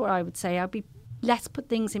 But that's what I would say. Let's put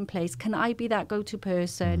things in place. Can I be that go-to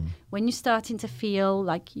person when you're starting to feel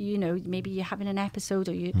like, you know, maybe you're having an episode,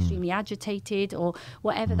 or you're extremely agitated, or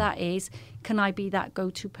whatever that is? Can I be that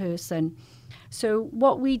go-to person? So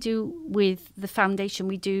what we do with the foundation,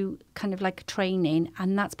 we do kind of like a training,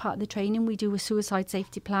 and that's part of the training. We do a suicide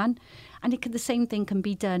safety plan, and the same thing can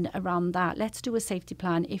be done around that. Let's do a safety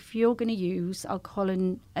plan. If you're going to use alcohol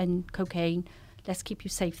and cocaine, let's keep you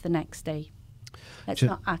safe the next day. Let's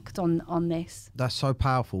not act on this. That's so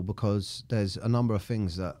powerful, because there's a number of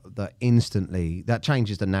things that instantly, that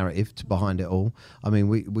changes the narrative behind it all. I mean,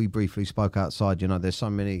 we briefly spoke outside, there's so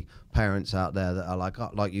many parents out there that are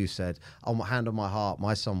like you said, on my hand on my heart,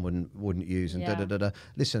 my son wouldn't use, and da-da-da-da.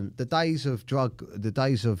 Listen, the days of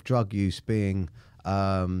drug use being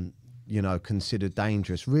considered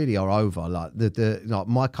dangerous really are over. Like like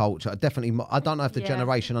my culture, definitely. I don't know if the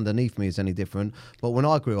generation underneath me is any different, but when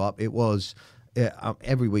I grew up, it was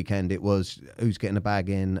every weekend it was who's getting a bag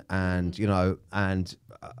in, and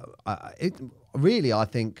it really, I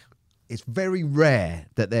think it's very rare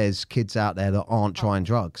that there's kids out there that aren't trying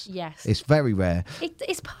drugs. Yes, it's very rare.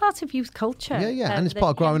 It's part of youth culture. And it's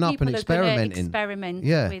part of growing up and experimenting.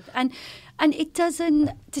 With, and it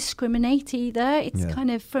doesn't discriminate either. It's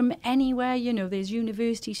kind of from anywhere. There's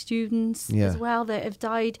university students as well that have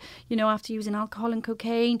died, after using alcohol and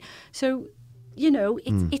cocaine. So,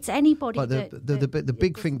 it's anybody. But the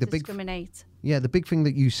big thing, discriminate. The big thing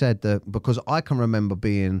that you said, because I can remember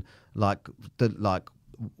being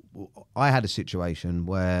I had a situation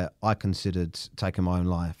where I considered taking my own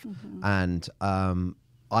life, and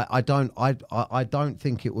I don't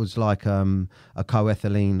think it was like a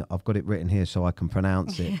coethylene. I've got it written here so I can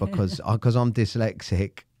pronounce it, because I'm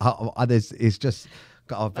dyslexic. It's just.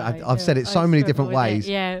 I've said it so many different ways,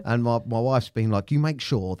 and my wife's been like, "You make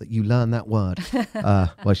sure that you learn that word."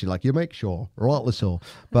 Well, she's like, "You make sure, right, that's all."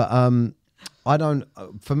 But I don't.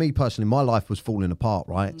 For me personally, my life was falling apart,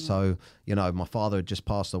 right? So my father had just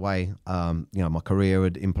passed away. My career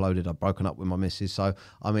had imploded. I'd broken up with my missus. So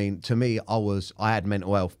I mean, to me, I had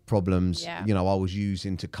mental health problems. I was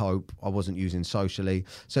using to cope. I wasn't using socially.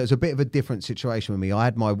 So it's a bit of a different situation with me. I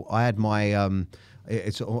had my.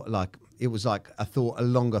 It's like. It was like a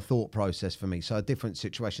longer thought process for me. So a different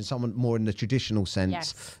situation, someone more in the traditional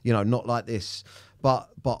sense, not like this. But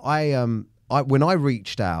I when I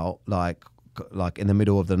reached out, like in the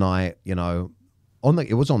middle of the night, it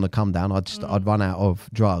was on the come down. I'd run out of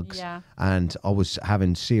drugs, and I was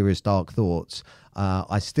having serious dark thoughts.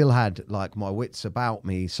 I still had like my wits about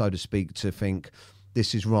me, so to speak, to think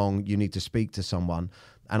this is wrong. You need to speak to someone.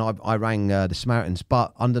 And I rang the Samaritans,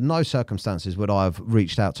 but under no circumstances would I have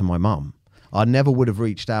reached out to my mum. I never would have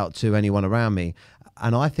reached out to anyone around me.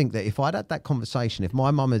 And I think that if I'd had that conversation, if my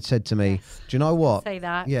mum had said to me, "Do you know what?" Say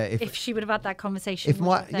that. Yeah. If she would have had that conversation.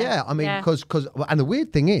 Because and the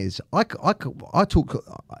weird thing is, I talk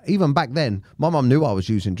even back then. My mum knew I was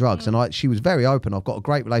using drugs, and she was very open. I've got a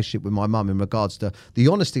great relationship with my mum in regards to the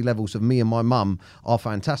honesty levels of me and my mum are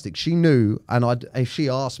fantastic. She knew, and if she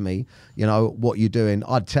asked me, what you're doing,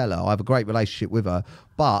 I'd tell her. I have a great relationship with her,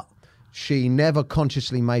 but she never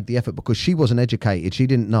consciously made the effort, because she wasn't educated. She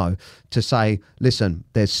didn't know to say, listen,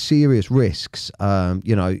 there's serious risks.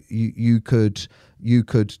 You could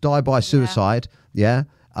die by suicide.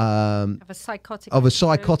 Of a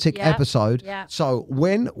psychotic episode. Yeah. So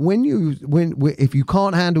if you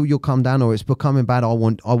can't handle your come down, or it's becoming bad, I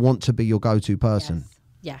want to be your go-to person.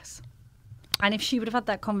 Yes. And if she would have had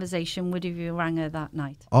that conversation, would have you rang her that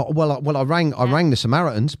night? I rang the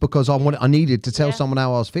Samaritans, because I needed to tell someone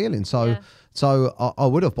how I was feeling. So I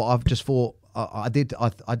would have, but I've just thought I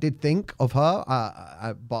did think of her,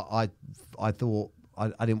 but I thought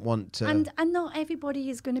I didn't want to. And not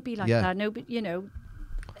everybody is going to be like that. No, but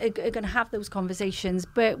are going to have those conversations.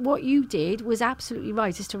 But what you did was absolutely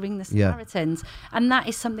right, is to ring the Samaritans. And that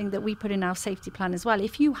is something that we put in our safety plan as well.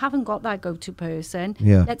 If you haven't got that go-to person,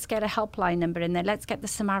 let's get a helpline number in there. Let's get the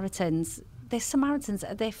Samaritans. The Samaritans,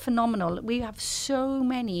 they're phenomenal. We have so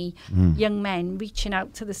many young men reaching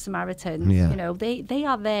out to the Samaritans. They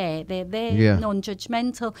are there. They're there,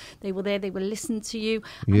 non-judgmental. They were there. They will listen to you.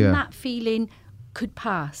 And that feeling could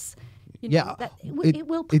pass. It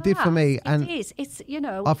will pass. It did for me. And it's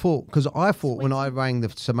I thought when I rang the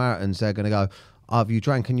Samaritans, they're going to go, have you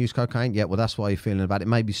drank and used cocaine? Yeah, well, that's why you're feeling about it.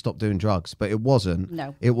 Maybe stop doing drugs. But it wasn't.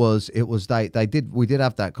 No. It was we did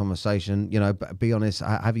have that conversation, be honest,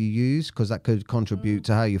 have you used? Because that could contribute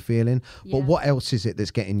to how you're feeling. Yeah. But what else is it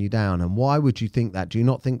that's getting you down? And why would you think that? Do you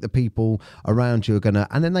not think the people around you are going to...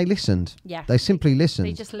 And then they listened. Yeah. They simply listened.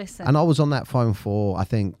 They just listened. And I was on that phone for, I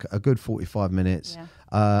think, a good 45 minutes. Yeah.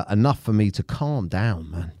 Enough for me to calm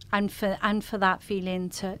down, man. And for that feeling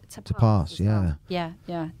to pass, well. Yeah,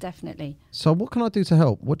 definitely. So what can I do to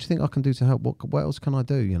help? What do you think I can do to help? What else can I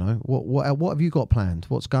do? What have you got planned?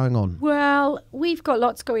 What's going on? Well, we've got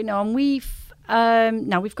lots going on. We've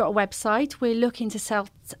Now we've got a website. We're looking to set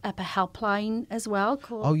up a helpline as well.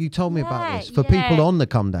 Oh, you told me about this. For people on the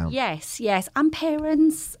come down. Yes. And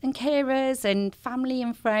parents and carers and family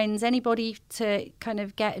and friends, anybody to kind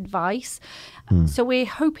of get advice. So we're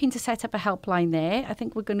hoping to set up a helpline there. I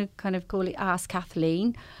think we're going to kind of call it Ask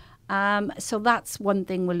Kathleen. So that's one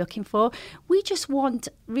thing we're looking for. We just want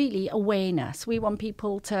really awareness. We want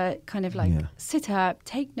people to kind of like sit up,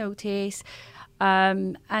 take notice,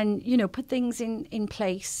 and put things in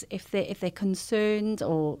place if they're concerned,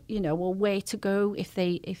 or or where to go if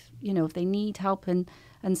they need help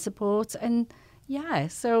and support. And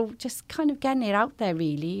so just kind of getting it out there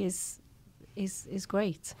really is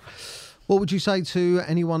great. What would you say to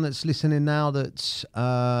anyone that's listening now that's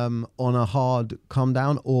on a hard come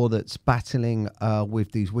down or that's battling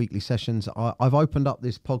with these weekly sessions? I've opened up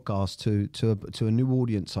this podcast to a new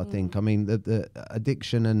audience, I think. I mean, the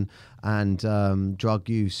addiction and drug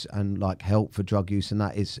use and like help for drug use and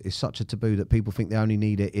that is such a taboo that people think they only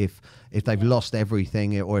need it if they've lost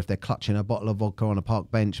everything or if they're clutching a bottle of vodka on a park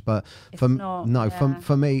bench. But for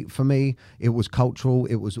me, it was cultural.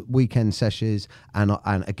 It was weekend sessions, and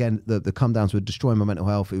again the come downs were destroying my mental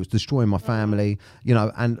health. It was destroying my family,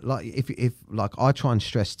 and like if like I try and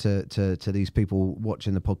stress to these people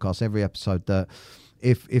watching the podcast every episode that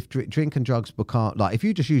if drink and drugs become like, if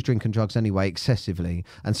you just use drink and drugs anyway excessively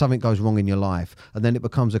and something goes wrong in your life and then it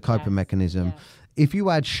becomes a coping mechanism, if you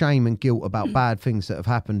add shame and guilt about bad things that have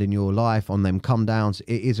happened in your life on them come downs,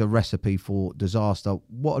 it is a recipe for disaster.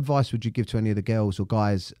 What advice would you give to any of the girls or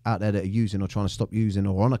guys out there that are using or trying to stop using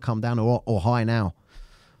or on a come down or high now?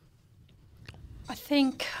 I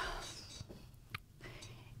think,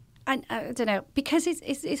 and I don't know, because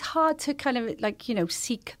it's hard to kind of like,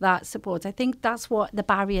 seek that support. I think that's what the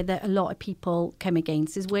barrier that a lot of people come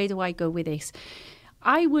against is, where do I go with this?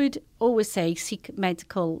 I would always say seek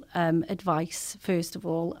medical advice, first of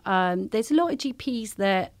all. There's a lot of GPs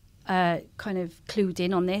that are kind of clued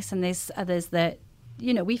in on this, and there's others that,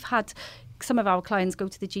 we've had some of our clients go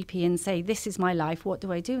to the GP and say, this is my life, what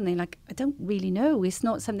do I do? And they're like, I don't really know. It's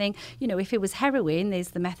not something, if it was heroin, there's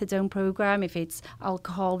the methadone program. If it's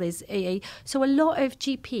alcohol, there's AA. So a lot of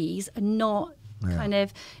GPs are not kind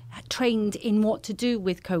of trained in what to do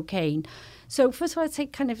with cocaine. So first of all, I'd say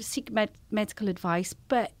kind of seek medical advice,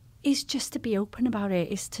 but it's just to be open about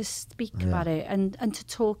it, is to speak about it and to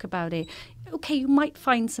talk about it. Okay, you might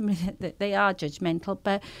find somebody that they are judgmental,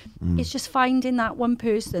 but it's just finding that one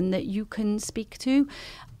person that you can speak to.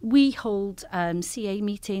 We hold CA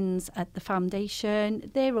meetings at the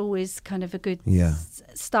foundation. They're always kind of a good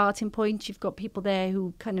starting point. You've got people there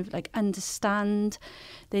who kind of like understand.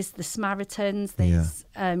 There's the Samaritans, there's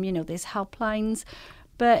there's helplines.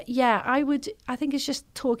 But I think it's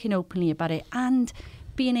just talking openly about it and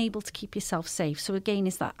being able to keep yourself safe. So again,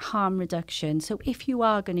 is that harm reduction. So if you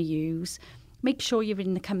are going to use, make sure you're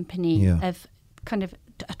in the company of kind of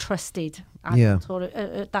a trusted adult or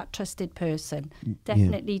that trusted person.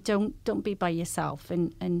 Definitely don't be by yourself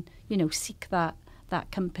and seek that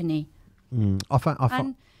company.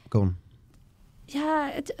 Go on.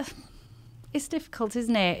 Yeah, it's difficult,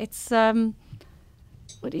 isn't it? It's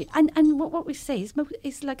what we say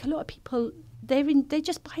is like a lot of people, they're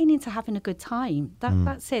just buying into having a good time.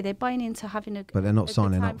 That's it. They're buying into having a good time. But they're not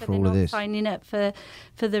signing up for all of this. Signing up for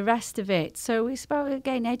the rest of it. So it's about,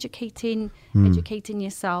 again, educating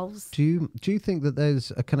yourselves. Do you think that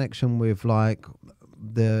there's a connection with like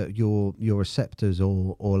your receptors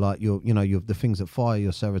or like your the things that fire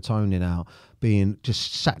your serotonin out being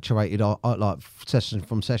just saturated like session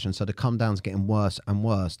from session, so the come down's getting worse and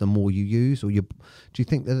worse the more you use, or do you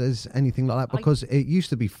think that there's anything like that? Because it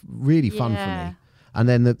used to be really fun for me, and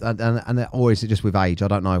then or is it just with age? I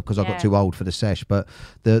don't know, because I got too old for the sesh. But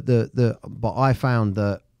but I found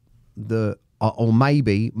that or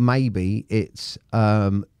maybe it's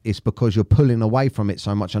because you're pulling away from it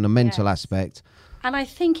so much on the mental aspect. And I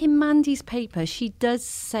think in Mandy's paper, she does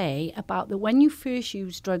say about that when you first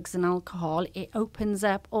use drugs and alcohol, it opens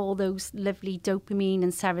up all those lovely dopamine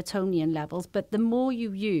and serotonin levels. But the more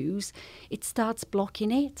you use, it starts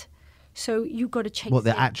blocking it. So you've got to chase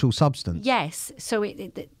the actual substance? Yes. So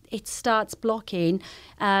it starts blocking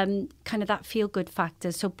kind of that feel-good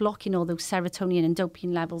factor. So blocking all those serotonin and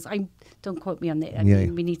dopamine levels. Don't quote me on it. I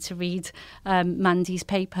mean, we need to read Mandy's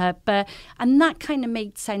paper. And that kind of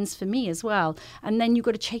made sense for me as well. And then you've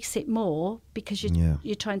got to chase it more because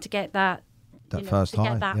you're trying to get that first high,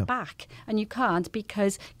 get that back. And you can't,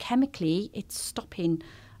 because chemically it's stopping,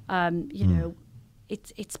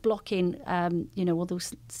 it's blocking, all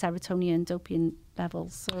those serotonin and dopamine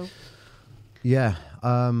levels. So Yeah,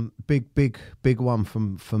 big one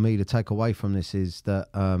for me to take away from this is that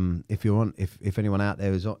if anyone out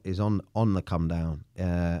there is on the come down,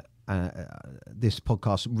 this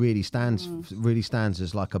podcast really stands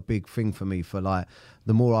as like a big thing for me. For like,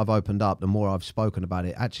 the more I've opened up, the more I've spoken about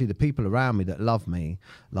it. Actually, the people around me that love me,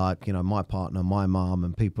 like, you know, my partner, my mum,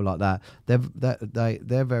 and people like that, they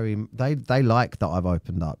like that I've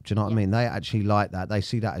opened up. Do you know what I mean? They actually like that. They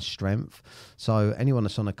see that as strength. So anyone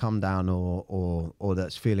that's on a come down or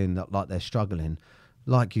that's feeling that like they're struggling,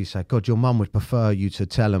 like you say, God, your mum would prefer you to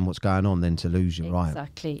tell them what's going on than to lose you, right?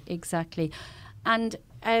 Exactly. And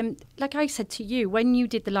like I said to you, when you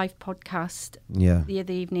did the live podcast the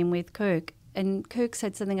other evening with Kirk, and Kirk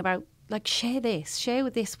said something about, like, share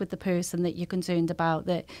with this with the person that you're concerned about,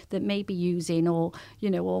 that may be using, or, you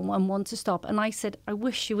know, or want to stop. And I said, I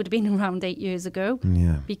wish you would have been around 8 years ago,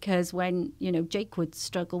 because when, you know, Jake would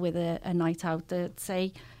struggle with a night out, they'd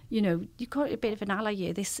say, you know, you've got a bit of an ally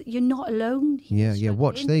here. You're not alone.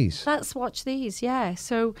 Watch these. Watch these.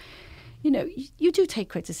 So, you know, you do take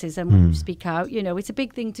criticism when you speak out. You know, it's a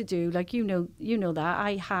big thing to do. Like, you know that.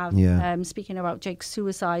 I have, speaking about Jake's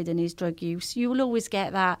suicide and his drug use, you will always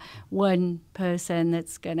get that one person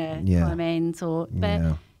that's going to comment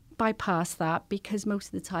but bypass that, because most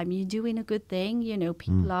of the time you're doing a good thing. You know,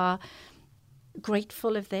 people are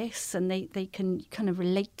grateful of this, and they can kind of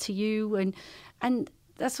relate to you, and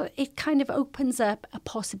that's what it kind of opens up a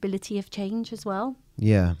possibility of change as well.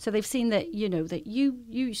 Yeah. So they've seen that, you know, that you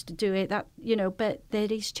used to do it, that, you know, but there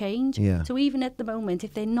is change. Yeah. So even at the moment,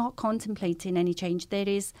 if they're not contemplating any change, there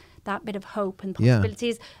is that bit of hope and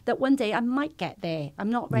possibilities that one day I might get there. I'm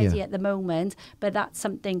not ready at the moment, but that's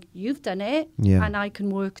something you've done it and I can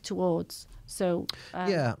work towards. So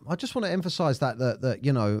I just want to emphasize that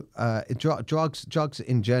you know, drugs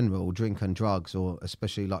in general, drink and drugs, or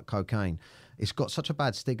especially like cocaine, it's got such a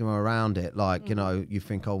bad stigma around it. Like, you know, you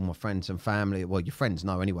think, oh, my friends and family, well, your friends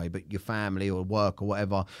know anyway, but your family or work or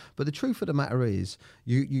whatever. But the truth of the matter is,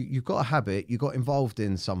 you've got a habit, you got involved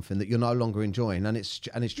in something that you're no longer enjoying, and it's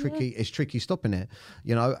tricky. It's tricky stopping it.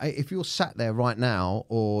 You know, if you're sat there right now,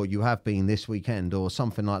 or you have been this weekend or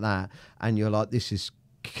something like that, and you're like, this is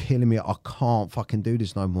killing me, I can't fucking do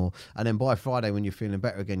this no more, and then by Friday when you're feeling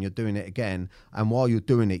better again, you're doing it again, and while you're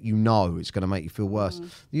doing it, you know it's going to make you feel worse.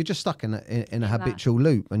 You're just stuck in a habitual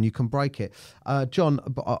loop, and you can break it. John,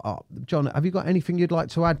 have you got anything you'd like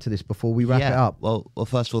to add to this before we wrap it up? Well,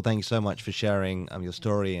 first of all, thank you so much for sharing your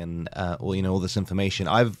story and all this information.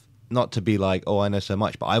 I've, not to be like, oh, I know so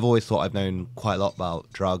much, but I've always thought I've known quite a lot about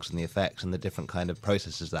drugs and the effects and the different kind of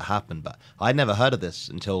processes that happen, but I'd never heard of this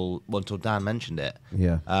until Dan mentioned it.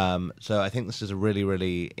 Yeah. So I think this is a really,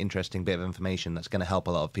 really interesting bit of information that's going to help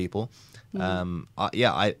a lot of people. I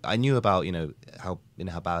knew about, how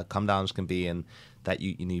bad come downs can be, and that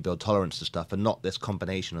you build tolerance to stuff, and not this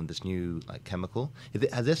combination of this new chemical.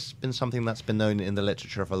 Has this been something that's been known in the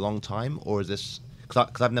literature for a long time, or is this,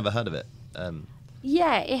 because I've never heard of it?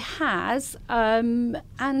 Yeah, it has. And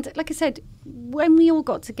like I said, when we all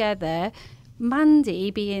got together,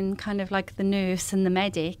 Mandy, being kind of like the nurse and the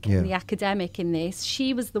medic and the academic in this,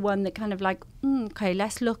 she was the one that kind of like, okay,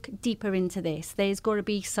 let's look deeper into this. There's got to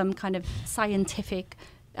be some kind of scientific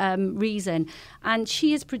reason. And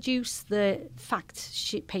she has produced the fact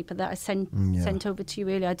sheet paper that I sent over to you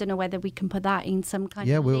earlier. I don't know whether we can put that in some kind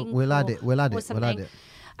of link. We'll add it.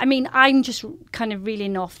 I mean, I'm just kind of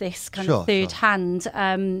reeling off this kind of third hand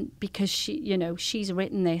because she's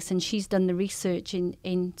written this and she's done the research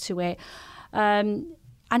into it. And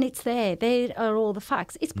it's there. There are all the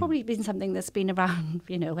facts. It's probably been something that's been around,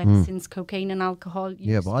 ever since cocaine and alcohol.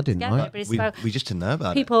 Yeah, but I didn't know. We just didn't know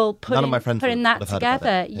about people it. None of my friends putting that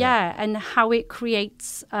together. And how it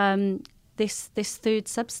creates this third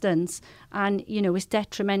substance, and it's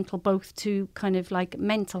detrimental both to kind of like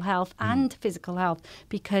mental health and physical health,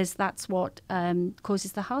 because that's what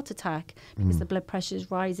causes the heart attack, because the blood pressure is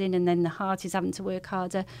rising and then the heart is having to work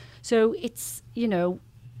harder. So it's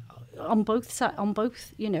on both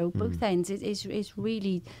both ends it is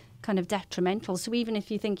really kind of detrimental. So even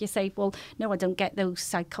if you think you're safe, well, no, I don't get those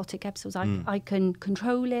psychotic episodes. I can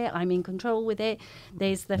control it. I'm in control with it.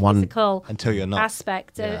 There's the physical until you're not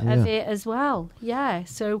aspect of it as well. Yeah.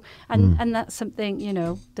 So and that's something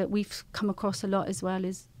that we've come across a lot as well,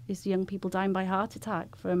 is young people dying by heart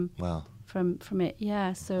attack from it.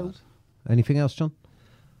 Yeah. So God. Anything else, John?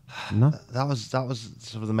 No. That was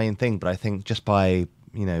sort of the main thing. But I think just by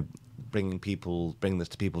bring this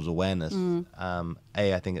to people's awareness.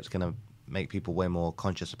 I think it's going to make people way more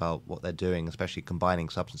conscious about what they're doing, especially combining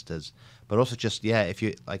substances. But also just if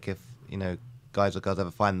guys or girls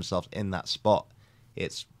ever find themselves in that spot,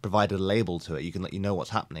 it's provided a label to it. You can let you know what's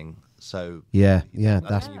happening. So Yeah,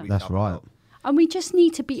 that's when you reach that's out for right. help. And we just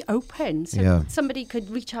need to be open. So Yeah. somebody could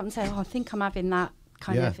reach out and say, "Oh, I think I'm having that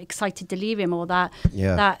kind Yeah. of excited delirium or that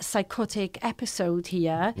Yeah. that psychotic episode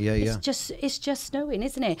here." Yeah, it's just knowing,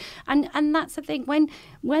 isn't it? And that's the thing,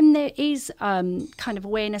 when there is kind of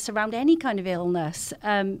awareness around any kind of illness,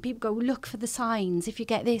 people go, look for the signs. If you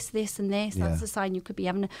get this and this, Yeah. that's a sign you could be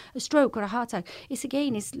having a stroke or a heart attack. It's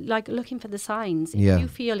like looking for the signs. If Yeah. you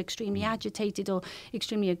feel extremely agitated or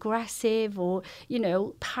extremely aggressive or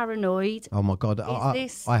paranoid, Oh my God,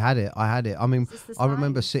 this- I had it. I mean, this the I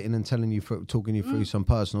remember sign? sitting and talking you through some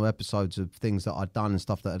personal episodes of things that I'd done and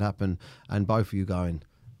stuff that had happened, and both of you going,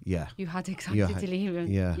 yeah. you had you excited had- delirium.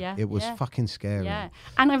 Yeah, it was yeah. fucking scary. Yeah,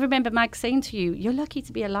 and I remember Mag saying to you, "You're lucky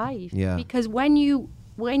to be alive." Yeah. Because when you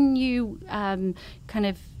kind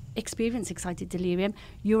of experience excited delirium,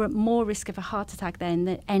 you're at more risk of a heart attack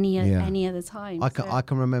than any other time. I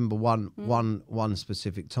can remember one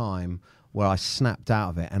specific time where I snapped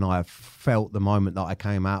out of it, and I felt the moment that I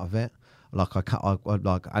came out of it. I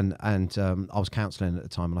was counselling at the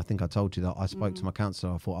time, and I think I told you that I spoke to my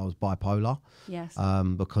counsellor. I thought I was bipolar. Yes.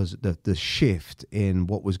 Because the shift in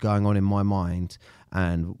what was going on in my mind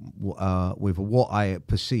and with what I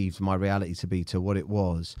perceived my reality to be to what it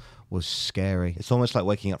was scary. It's almost like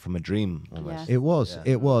waking up from a dream. Almost. Yeah.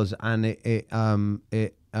 It was, and and I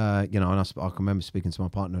can remember speaking to my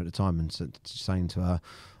partner at the time and saying to her,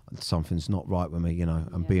 something's not right with me,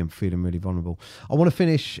 and feeling really vulnerable. I want to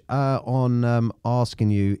finish on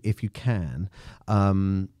asking you, if you can,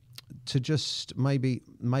 to just maybe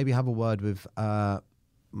have a word with, I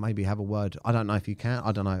don't know if you can,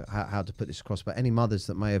 I don't know how to put this across, but any mothers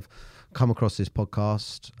that may have come across this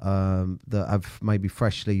podcast that have maybe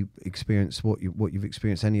freshly experienced what you've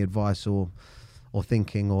experienced, any advice or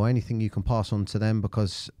thinking or anything you can pass on to them,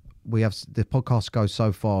 because we have the podcast goes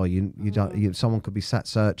so far. Someone could be sat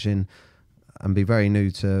searching and be very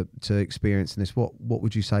new to experiencing this. What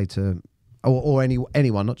would you say to, or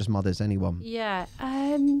anyone, not just mothers, anyone? Yeah,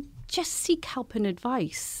 just seek help and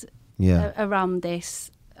advice. Yeah. Around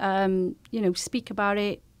this. Speak about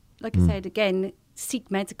it. Like I said again,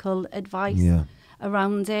 seek medical advice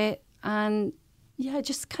around it, and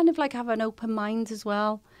just kind of like have an open mind as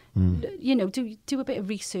well. Do a bit of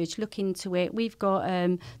research, look into it. We've got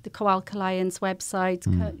the Cocaethylene website.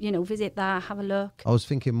 Visit that, have a look. I was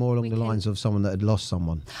thinking more along the lines of someone that had lost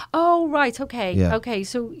someone. Oh, right, okay. Yeah. Okay,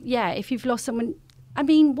 so if you've lost someone, I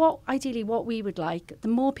mean, what we would like, the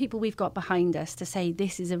more people we've got behind us to say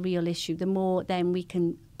this is a real issue, the more then we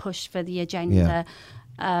can push for the agenda,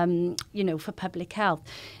 for public health.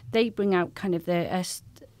 They bring out kind of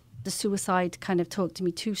the suicide kind of talk to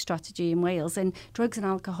me to strategy in Wales, and drugs and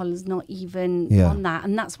alcohol is not even on that,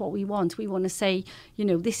 and that's what we want. We want to say,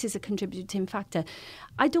 this is a contributing factor.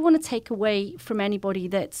 I don't want to take away from anybody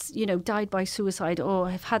that's, died by suicide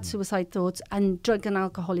or have had suicide thoughts, and drug and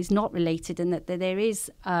alcohol is not related, and that there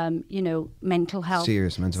is, mental health.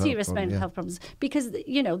 Serious mental health problems. Because,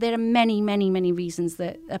 there are many, many, many reasons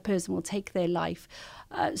that a person will take their life.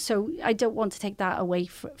 So I don't want to take that away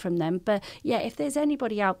from them. But, if there's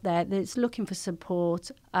anybody out there that's looking for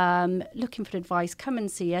support, looking for advice, come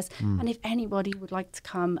and see us. And if anybody would like to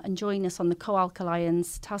come and join us on the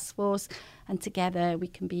Cocaethylene task force, and together we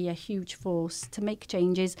can be a huge force to make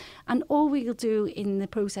changes. And all we'll do in the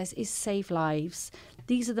process is save lives.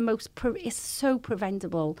 These are the most, it's so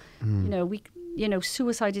preventable.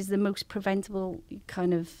 Suicide is the most preventable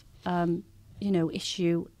kind of,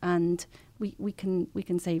 issue, and we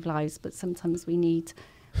can save lives, but sometimes we need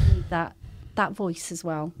that voice as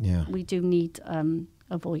well. Yeah. We do need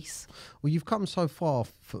a voice. Well, you've come so far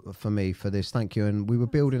for me for this. Thank you. And we were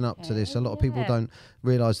building up to this. A lot of people don't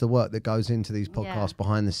realise the work that goes into these podcasts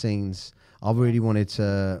behind the scenes. I really wanted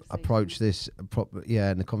to approach this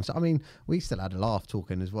in the conversation. I mean, we still had a laugh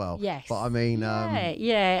talking as well. Yes. But I mean,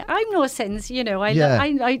 I'm no sense,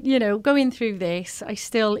 I going through this, I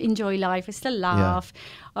still enjoy life. I still laugh.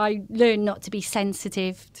 Yeah. I learn not to be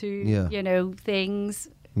sensitive to, things.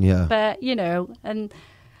 Yeah. But, and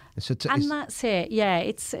that's it. Yeah,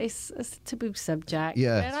 it's a taboo subject.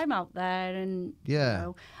 Yeah. But I'm out there, and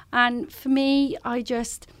and for me, I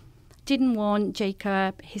just didn't want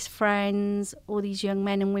Jacob, his friends, all these young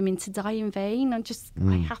men and women to die in vain. I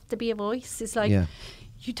have to be a voice. It's like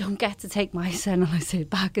you don't get to take my son and I sit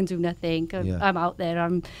back and do nothing. I'm out there.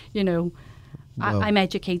 I'm Well, I'm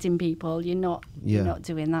educating people. You're not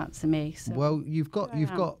doing that to me. So. Well, you've got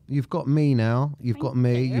me now. You've got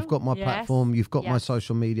me. You've got my platform. You've got my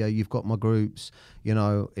social media. You've got my groups. You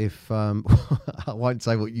know, if I won't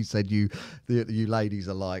say what you said. You ladies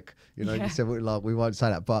are like. You know, you said what like. We won't say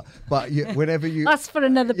that. But whenever you. That's for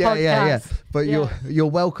another podcast. Yeah. But you're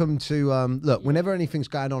welcome to look whenever anything's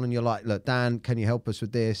going on and you're like, look, Dan, can you help us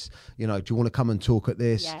with this? You know, do you want to come and talk at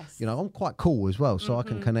this? Yes. You know, I'm quite cool as well, so I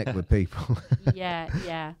can connect with people.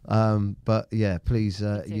 Yeah. But yeah, please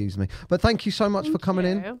use me. But thank you so much for coming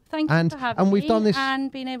in. Thank you for having me. And we've done this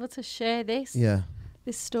and being able to share this. Yeah.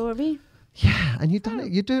 This story. Yeah, and you've done it.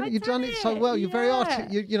 You've done it so well. You're very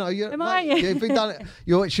articulate. You know, you're. Am I? You've done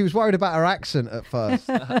it. She was worried about her accent at first.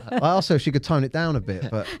 I asked her if she could tone it down a bit,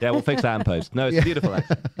 but yeah, we'll fix that in post. No, it's a beautiful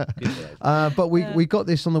accent. But we got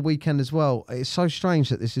this on the weekend as well. It's so strange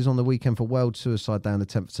that this is on the weekend for World Suicide Day on the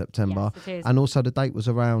 10th of September, yes, it is. And also the date was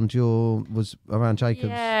around Jacob's.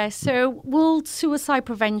 Yeah, so World Suicide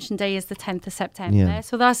Prevention Day is the 10th of September. Yeah.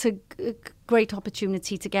 So that's a great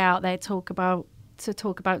opportunity to get out there, talk about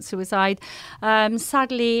suicide.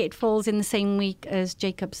 Sadly, it falls in the same week as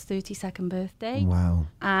Jacob's 32nd birthday. Wow.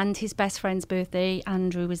 And his best friend's birthday,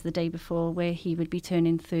 Andrew, was the day before, where he would be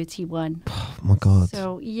turning 31. Oh my God.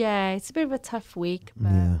 So yeah, it's a bit of a tough week,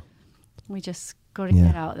 but we just got to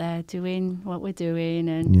get out there doing what we're doing,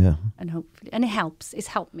 and hopefully, and it helps. It's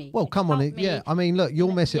helped me. Well, come on, yeah. I mean, look,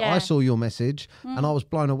 your message. Yeah. I saw your message, and I was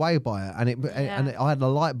blown away by it, and I had a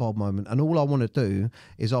light bulb moment. And all I want to do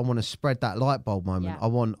is I want to spread that light bulb moment. Yeah. I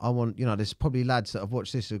want. You know, there's probably lads that have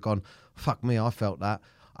watched this who've gone, "Fuck me, I felt that."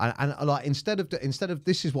 And like instead of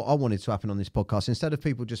this is what I wanted to happen on this podcast. Instead of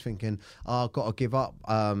people just thinking, I've got to give up,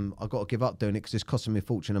 doing it because it's costing me a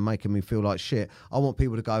fortune and making me feel like shit. I want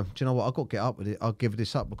people to go, do you know what? I've got to get up with it. I'll give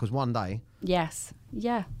this up because one day, yes,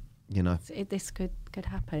 yeah, you know, this could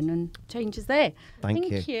happen and change is there. Thank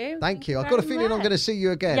you. I've got a feeling I'm going to see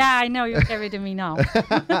you again. Yeah, I know you'll get rid of me now.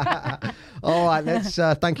 All right, let's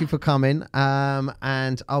thank you for coming.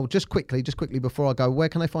 And I'll just quickly before I go, where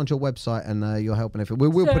can I find your website and your help and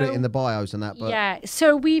everything? We'll put it in the bios and that. But yeah,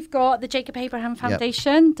 so we've got the Jacob Abraham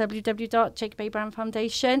Foundation, www.jacobabraham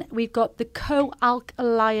Foundation. We've got the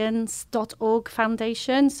coalkalliance.org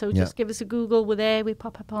Foundation. So just give us a Google. We're there. We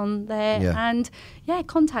pop up on there. And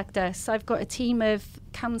contact us. I've got a team of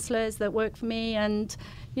counsellors that work for me, and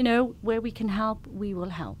you know, where we can help, we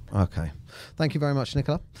will help. Okay. Thank you very much,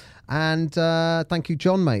 Nicola. And thank you,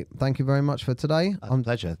 John, mate. Thank you very much for today.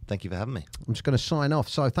 Pleasure. Thank you for having me. I'm just going to sign off.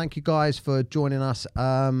 So thank you guys for joining us.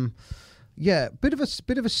 Bit of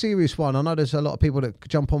a serious one. I know there's a lot of people that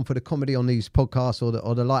jump on for the comedy on these podcasts or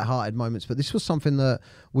the light-hearted moments, but this was something that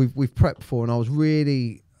we've prepped for, and I was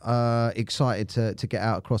really excited to get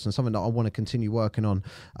out across, and something that I want to continue working on.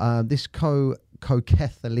 This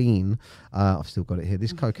cocaethylene, I've still got it here.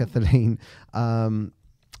 This cocaethylene,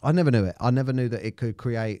 I never knew it. I never knew that it could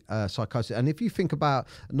create psychosis. And if you think about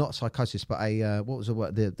not psychosis, but what was the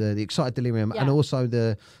word? The excited delirium, and also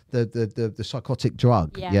the psychotic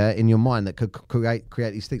drug, in your mind that could create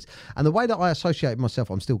these things. And the way that I associated myself,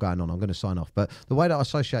 I'm still going on. I'm going to sign off. But the way that I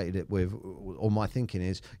associated it with, or my thinking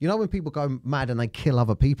is, you know, when people go mad and they kill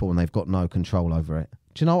other people and they've got no control over it.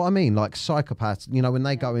 Do you know what I mean? Like psychopaths, you know, when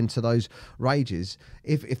they go into those rages,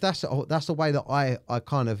 if that's the way that I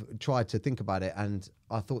kind of tried to think about it, and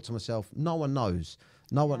I thought to myself, no one knows.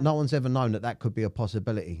 No one's ever known that could be a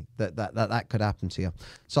possibility, that could happen to you.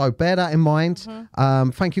 So bear that in mind.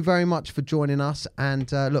 Thank you very much for joining us.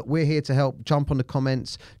 And look, we're here to help. Jump on the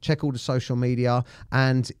comments, check all the social media.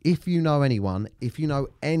 And if you know anyone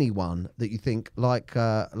that you think, like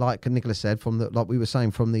Nicola said, like we were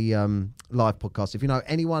saying from the live podcast, if you know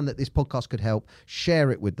anyone that this podcast could help,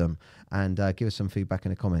 share it with them and give us some feedback in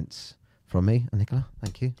the comments. From me and Nicola,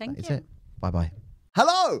 thank you. Thank you. That's it. Bye-bye.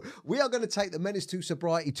 Hello! We are going to take the Menace to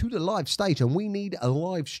Sobriety to the live stage, and we need a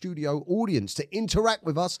live studio audience to interact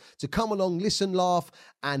with us, to come along, listen, laugh,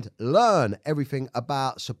 and learn everything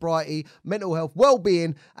about sobriety, mental health,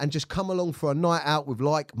 well-being, and just come along for a night out with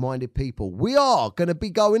like-minded people. We are going to be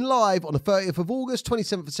going live on the 30th of August,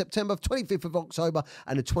 27th of September, 25th of October,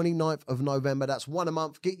 and the 29th of November. That's one a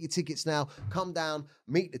month. Get your tickets now. Come down,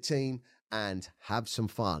 meet the team, and have some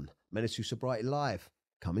fun. Menace to Sobriety Live,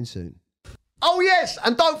 coming soon. Oh yes,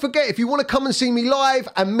 and don't forget, if you want to come and see me live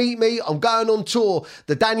and meet me, I'm going on tour.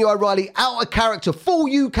 The Daniel O'Reilly Out of Character full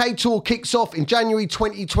UK tour kicks off in January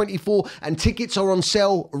 2024, and tickets are on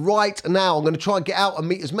sale right now. I'm going to try and get out and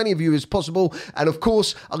meet as many of you as possible, and of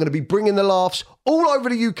course, I'm going to be bringing the laughs all over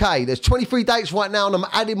the UK. There's 23 dates right now, and I'm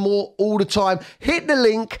adding more all the time. Hit the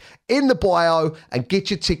link in the bio and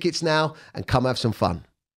get your tickets now and come have some fun.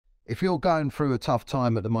 If you're going through a tough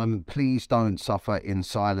time at the moment, please don't suffer in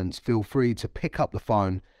silence. Feel free to pick up the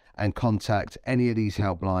phone and contact any of these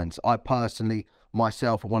helplines. I personally,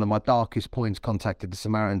 myself, at one of my darkest points, contacted the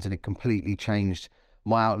Samaritans, and it completely changed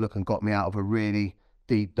my outlook and got me out of a really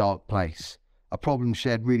deep, dark place. A problem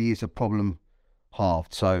shared really is a problem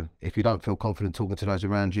halved. So if you don't feel confident talking to those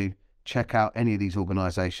around you, check out any of these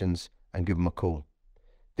organisations and give them a call.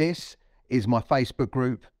 This is my Facebook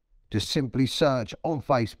group. Just simply search on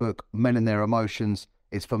Facebook, Men and Their Emotions.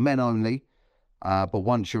 It's for men only, but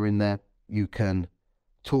once you're in there, you can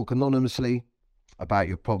talk anonymously about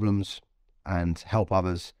your problems and help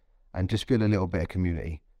others and just feel a little bit of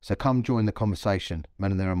community. So come join the conversation,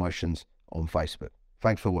 Men and Their Emotions, on Facebook.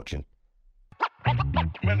 Thanks for watching.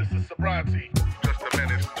 Menace to sobriety. Just a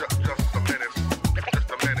menace. Just a menace. Just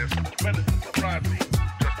a menace. Menace to sobriety.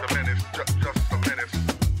 Just a menace. Just a menace.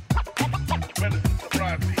 Menace to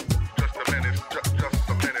sobriety.